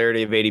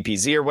popularity of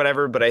ADPZ or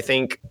whatever, but I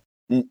think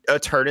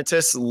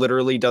Eternatus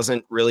literally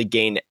doesn't really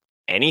gain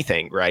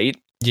anything, right?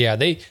 Yeah,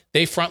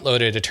 they front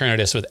loaded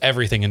Eternatus with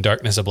everything in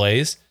Darkness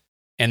Ablaze,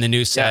 and the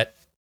new set.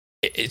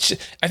 Yeah.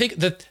 I think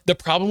the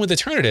problem with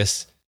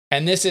Eternatus,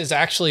 and this is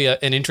actually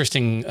an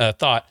interesting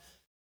thought,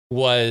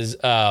 was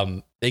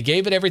they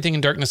gave it everything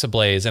in Darkness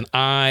Ablaze, and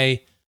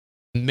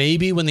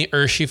maybe when the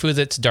Urshifu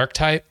that's Dark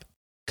type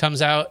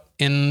comes out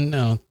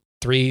in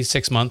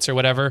 3-6 months or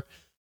whatever,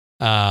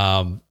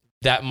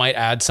 that might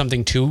add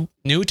something too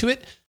new to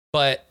it.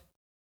 But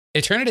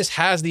Eternatus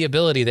has the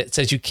ability that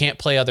says you can't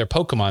play other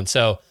Pokemon,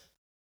 so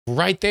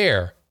right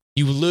there,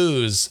 you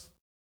lose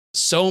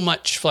so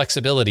much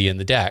flexibility in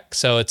the deck.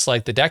 So it's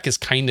like the deck is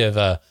kind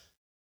of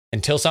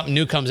until something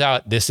new comes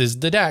out, this is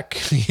the deck,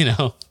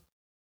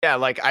 Yeah,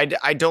 like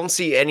I don't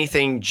see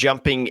anything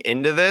jumping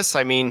into this.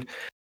 I mean,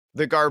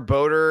 the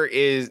Garbodor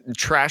is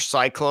Trash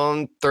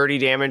Cyclone, 30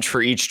 damage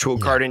for each tool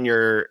card in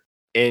your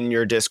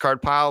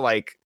discard pile.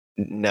 Like,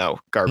 no,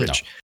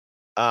 garbage.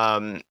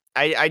 No.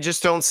 I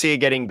just don't see it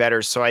getting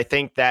better. So I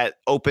think that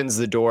opens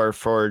the door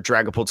for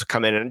Dragapult to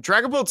come in. And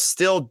Dragapult's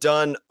still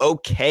done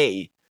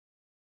okay.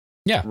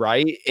 Yeah.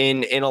 Right?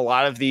 In a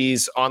lot of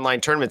these online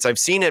tournaments. I've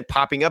seen it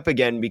popping up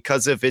again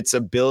because of its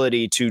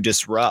ability to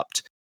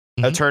disrupt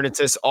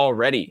Eternatus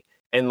already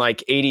and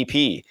like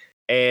ADP.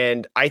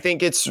 And I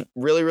think it's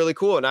really, really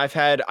cool. And I've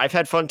had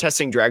fun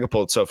testing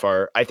Dragapult so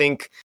far. I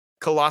think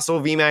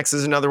Colossal VMAX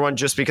is another one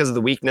just because of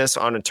the weakness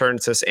on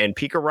Eternatus and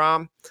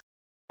Pikarom.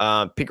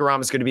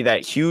 Pikarom is going to be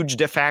that huge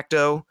de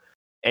facto,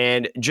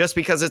 and just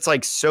because it's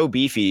like so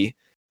beefy,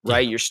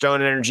 right? Your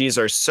stone energies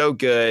are so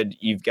good.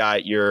 You've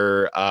got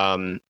your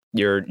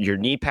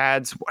knee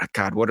pads.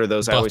 God, what are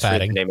those? Buff I always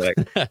padding. forget the name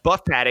of that.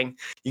 Buff padding.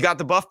 You got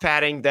the buff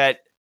padding that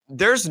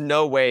there's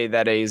no way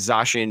that a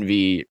Zacian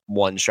V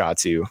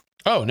one-shots you.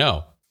 Oh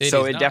no!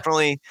 It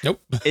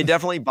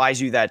definitely buys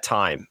you that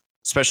time,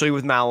 especially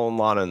with Mallow and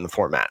Lana in the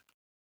format,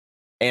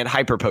 and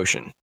Hyper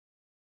Potion.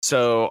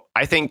 So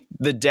I think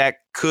the deck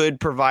could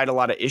provide a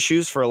lot of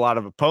issues for a lot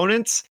of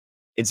opponents.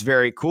 It's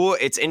very cool.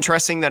 It's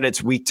interesting that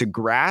it's weak to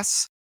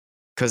grass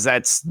because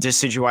that's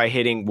Decidueye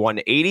hitting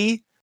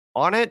 180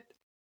 on it,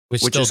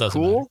 which is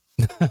cool.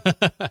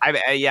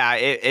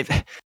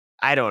 I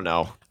don't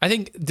know. I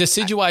think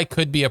Decidueye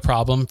could be a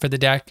problem for the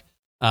deck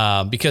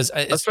because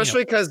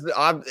especially because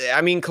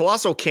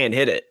Colossal can't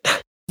hit it.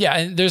 Yeah,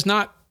 and there's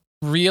not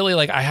really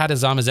like I had a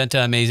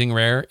Zamazenta Amazing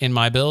Rare in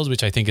my builds,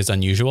 which I think is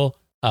unusual.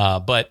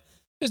 But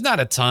there's not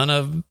a ton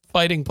of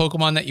fighting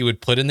Pokemon that you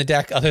would put in the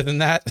deck other than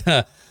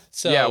that.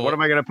 So yeah, what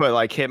am I going to put?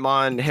 Like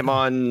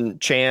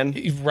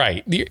Hitmonchan?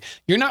 Right.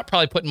 You're not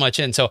probably putting much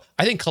in. So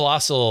I think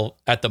Colossal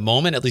at the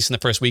moment, at least in the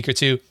first week or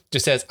two,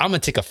 just says, I'm going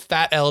to take a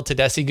fat L to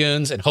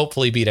Decigoons and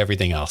hopefully beat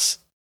everything else.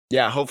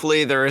 Yeah,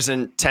 hopefully there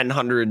isn't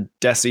 1,000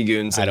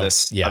 Decigoons in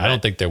this. Yeah, event. I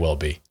don't think there will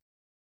be.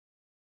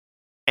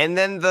 And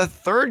then the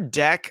third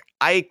deck,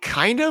 I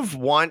kind of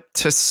want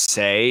to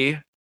say,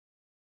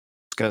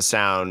 it's going to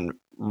sound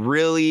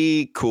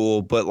really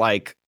cool, but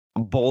like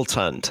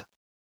Boltund.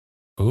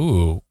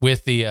 Ooh,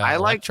 with the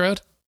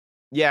Electrode?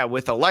 Yeah,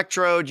 with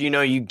Electrode,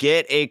 you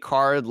get a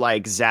card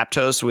like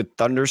Zapdos with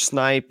Thunder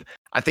Snipe.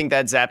 I think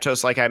that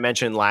Zapdos, like I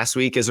mentioned last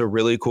week, is a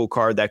really cool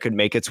card that could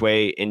make its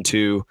way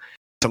into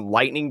some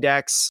Lightning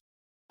decks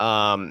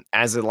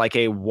as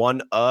a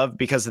one of,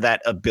 because of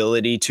that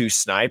ability to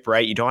snipe,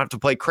 right? You don't have to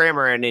play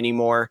Cramorant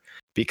anymore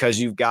because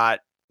you've got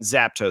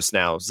Zapdos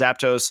now.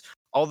 Zapdos,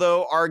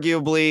 although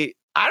arguably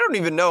I don't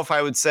even know if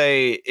I would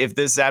say if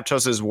this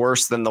Zapdos is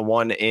worse than the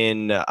one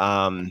in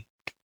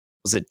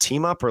was it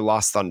Team Up or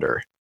Lost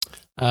Thunder?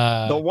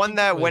 The one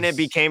that when it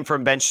became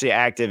from bench to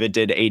active, it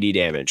did 80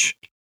 damage.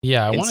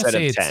 Yeah, I want to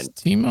say it's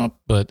Team Up,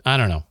 but I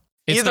don't know.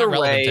 It's Either not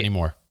relevant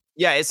anymore.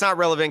 Yeah, it's not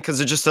relevant because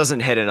it just doesn't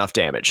hit enough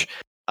damage.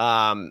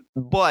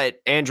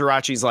 But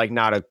Androrachi's like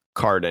not a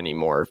card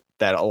anymore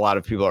that a lot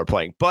of people are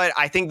playing. But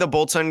I think the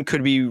Boltund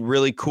could be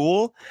really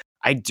cool.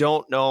 I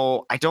don't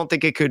know. I don't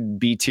think it could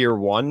be tier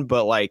 1,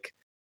 but like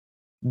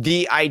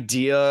the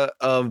idea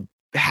of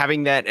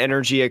having that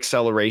energy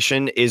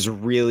acceleration is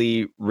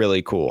really,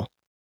 really cool.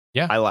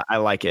 Yeah, I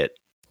like it.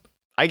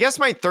 I guess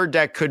my third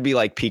deck could be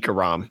like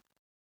Pikarom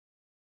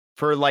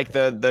for like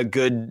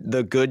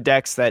the good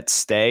decks that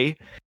stay,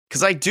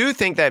 because I do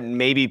think that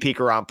maybe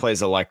Pikarom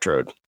plays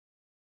Electrode.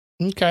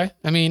 Okay,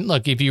 I mean,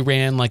 look, if you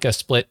ran like a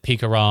split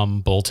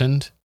Pikarom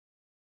Boltund,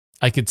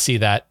 I could see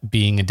that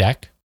being a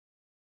deck.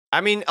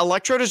 I mean,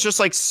 Electrode is just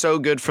like so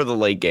good for the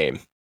late game,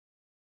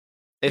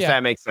 if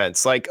that makes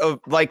sense. Like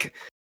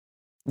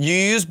you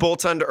use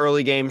Boltund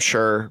early game,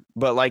 sure,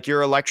 but like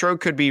your Electrode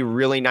could be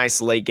really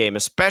nice late game,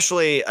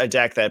 especially a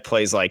deck that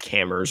plays like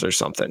Hammers or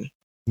something.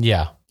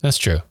 Yeah, that's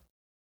true.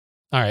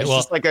 All right, it's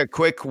just like a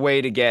quick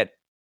way to get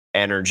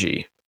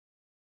energy.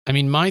 I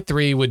mean, my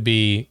 3 would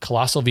be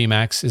Colossal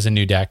VMAX is a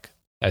new deck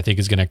that I think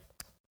is going to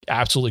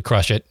absolutely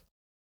crush it.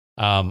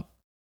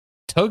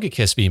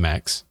 Togekiss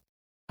VMAX,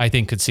 I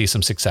think could see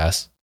some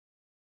success,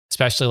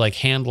 especially like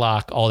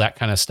Handlock, all that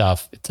kind of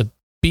stuff. It's a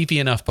beefy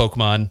enough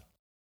Pokemon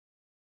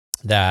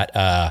that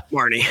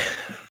Marnie.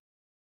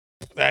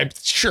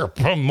 Sure,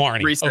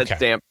 Marnie. Reset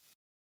stamp.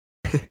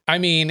 I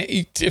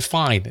mean,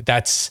 fine.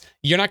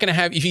 You're not going to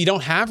have, if you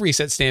don't have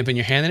reset stamp in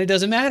your hand, then it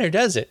doesn't matter,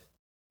 does it?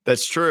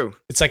 That's true.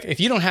 It's like if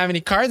you don't have any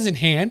cards in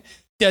hand,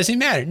 doesn't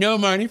matter. No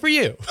Marnie for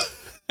you.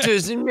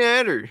 Doesn't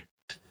matter.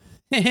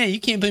 You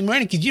can't play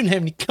Marnie because you don't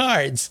have any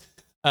cards.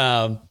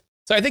 So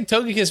I think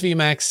Togekiss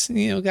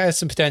VMAX, got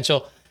some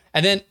potential.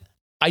 And then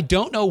I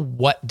don't know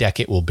what deck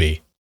it will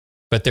be,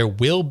 but there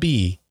will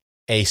be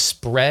a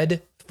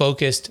spread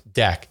focused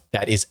deck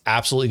that is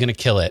absolutely going to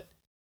kill it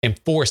and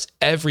force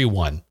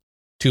everyone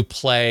to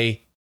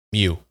play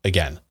Mew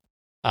again.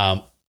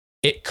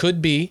 It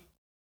could be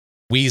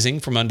Wheezing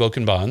from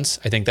Unbroken Bonds.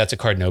 I think that's a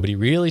card nobody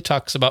really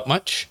talks about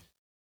much.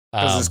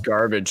 This is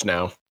garbage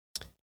now.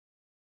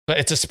 But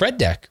it's a spread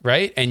deck,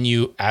 right? And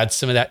you add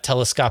some of that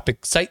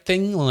telescopic sight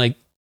thing, like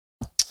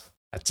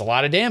that's a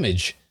lot of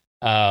damage.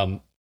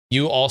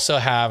 You also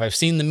have, I've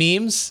seen the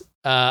memes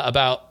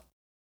about,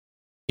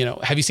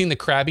 have you seen the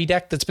Krabby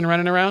deck that's been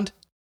running around?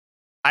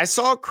 I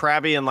saw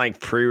Krabby in like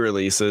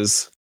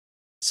pre-releases.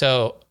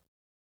 So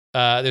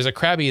there's a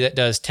Krabby that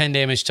does 10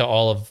 damage to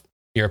all of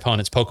your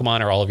opponent's Pokemon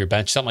or all of your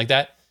bench, something like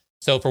that.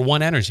 So for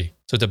 1 energy.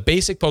 So it's a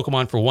basic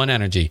Pokemon for 1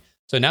 energy.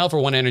 So now for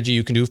 1 energy,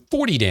 you can do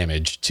 40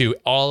 damage to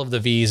all of the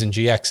Vs and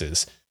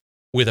GXs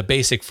with a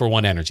basic for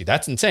 1 energy.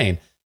 That's insane.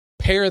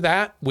 Pair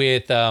that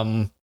with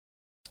that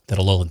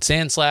Alolan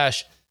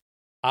Sandslash.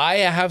 I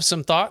have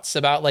some thoughts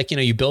about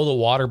you build a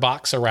water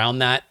box around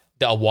that,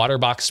 a water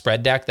box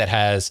spread deck that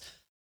has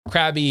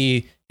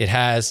Krabby. It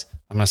has,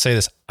 I'm going to say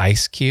this,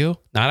 Ice Q,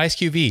 not Ice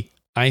QV,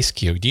 Ice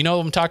Q. Do you know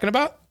what I'm talking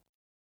about?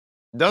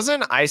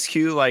 Doesn't Ice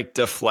Q like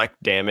deflect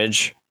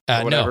damage?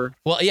 Or whatever? No.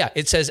 Well, yeah,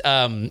 it says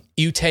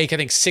you take, I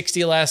think,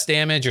 60 less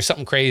damage or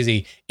something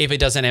crazy if it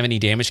doesn't have any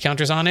damage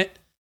counters on it.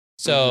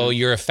 So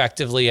you're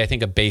effectively, I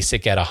think, a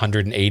basic at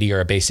 180 or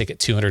a basic at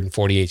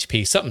 240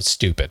 HP, something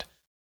stupid.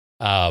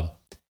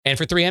 And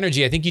for 3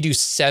 energy, I think you do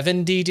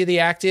 70 to the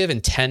active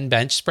and 10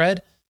 bench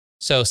spread.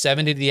 So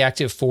 70 to the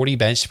active, 40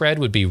 bench spread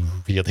would be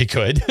really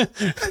good.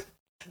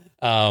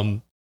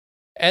 And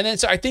then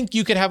so I think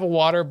you could have a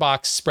water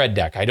box spread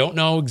deck. I don't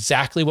know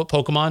exactly what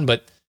Pokemon,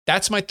 but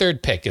that's my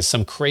third pick is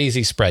some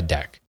crazy spread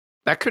deck.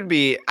 That could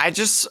be. I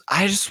just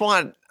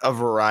want a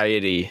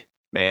variety,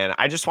 man.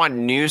 I just want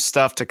new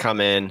stuff to come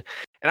in,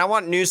 and I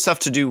want new stuff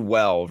to do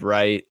well,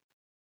 right?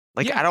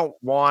 Like yeah. I don't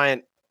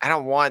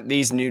want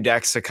these new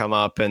decks to come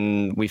up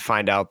and we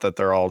find out that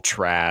they're all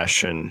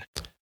trash. And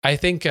I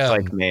think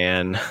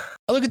man,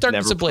 I look at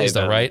Darkness Ablaze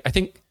though, right? I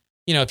think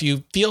if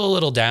you feel a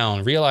little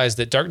down, realize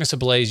that Darkness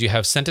Ablaze, you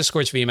have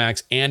Centiskorch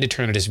VMAX and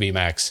Eternatus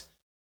VMAX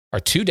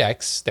are 2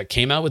 decks that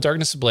came out with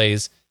Darkness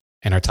Ablaze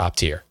and are top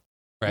tier.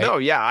 Right? No,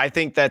 yeah, I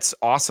think that's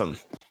awesome.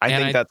 I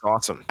think that's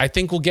awesome. I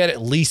think we'll get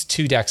at least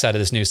 2 decks out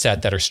of this new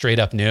set that are straight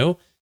up new.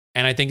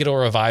 And I think it'll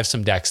revive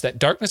some decks that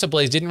Darkness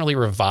Ablaze didn't really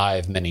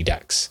revive many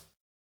decks.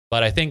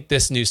 But I think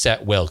this new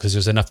set will, because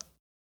there's enough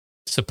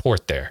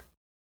support there.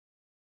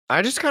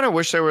 I just kind of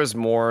wish there was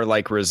more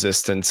like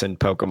resistance in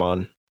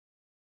Pokemon.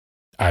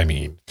 I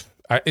mean,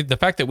 the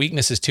fact that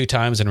weakness is 2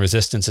 times and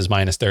resistance is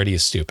 -30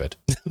 is stupid.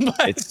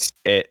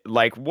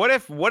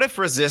 What if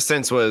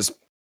resistance was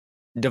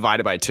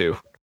divided by 2?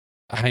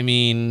 I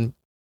mean,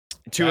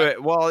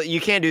 well,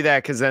 you can't do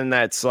that because then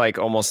that's like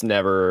almost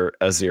never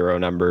a 0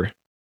 number,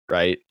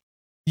 right?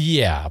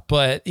 Yeah,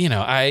 but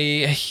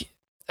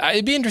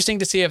it'd be interesting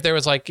to see if there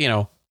was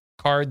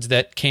cards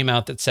that came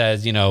out that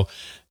says, you know,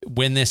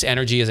 when this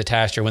energy is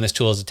attached or when this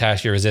tool is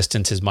attached, your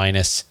resistance is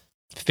minus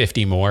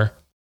 50 more.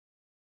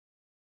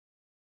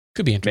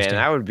 Could be interesting.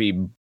 Man,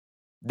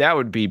 that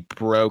would be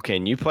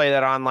broken. You play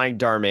that on like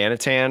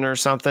Darmanitan or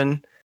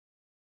something.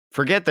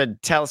 Forget the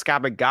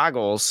telescopic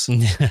goggles.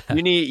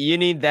 you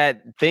need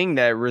that thing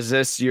that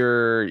resists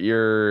your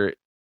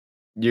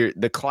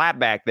the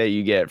clapback that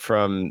you get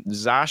from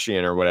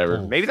Zacian or whatever.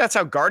 Oh. Maybe that's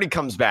how Guardy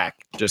comes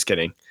back. Just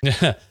kidding.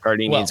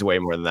 Guardy needs way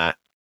more than that.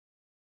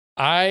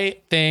 I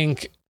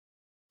think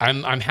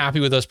I'm happy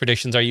with those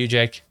predictions. Are you,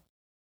 Jake?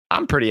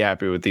 I'm pretty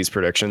happy with these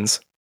predictions.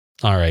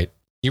 All right.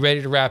 You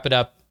ready to wrap it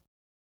up?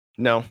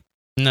 No.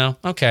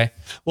 Okay.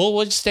 Well,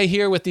 we'll just stay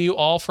here with you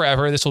all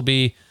forever. This will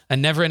be a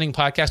never-ending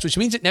podcast, which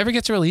means it never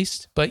gets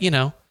released. But, you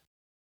know,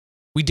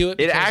 we do it.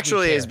 It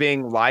actually is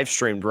being live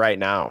streamed right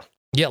now.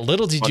 Yeah,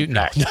 little did you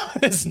know. No,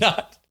 it's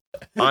not.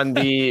 on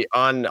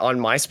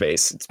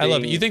MySpace. I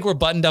love it. You think we're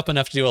buttoned up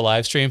enough to do a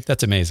live stream?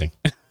 That's amazing.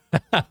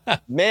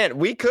 Man,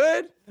 we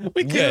could.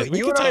 We could.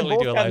 You and I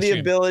both have the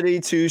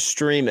ability to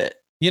stream it.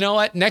 You know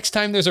what? Next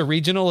time there's a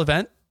regional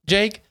event,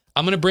 Jake,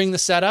 I'm going to bring the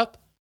setup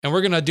and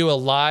we're going to do a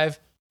live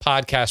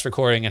podcast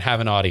recording and have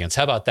an audience.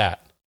 How about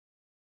that?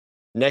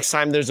 Next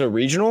time there's a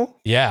regional?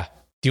 Yeah.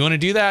 Do you want to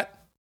do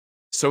that?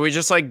 So we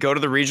just like go to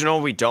the regional,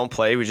 we don't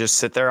play, we just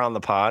sit there on the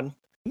pod?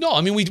 No,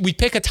 I mean, we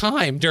pick a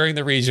time during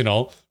the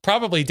regional,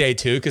 probably day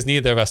 2, because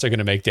neither of us are going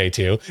to make day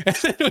 2. And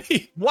then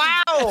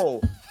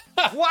Wow!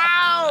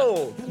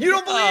 Wow! You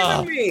don't believe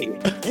in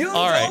me! You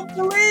don't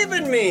believe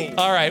in me!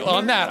 All right, well,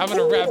 on that, I'm going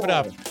to wrap it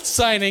up.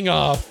 Signing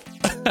off.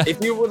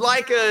 If you would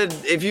like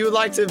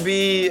to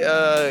be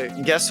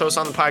a guest host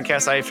on the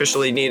podcast, I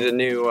officially need a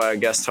new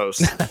guest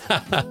host.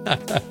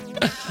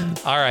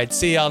 All right,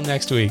 see y'all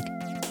next week.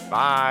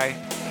 Bye.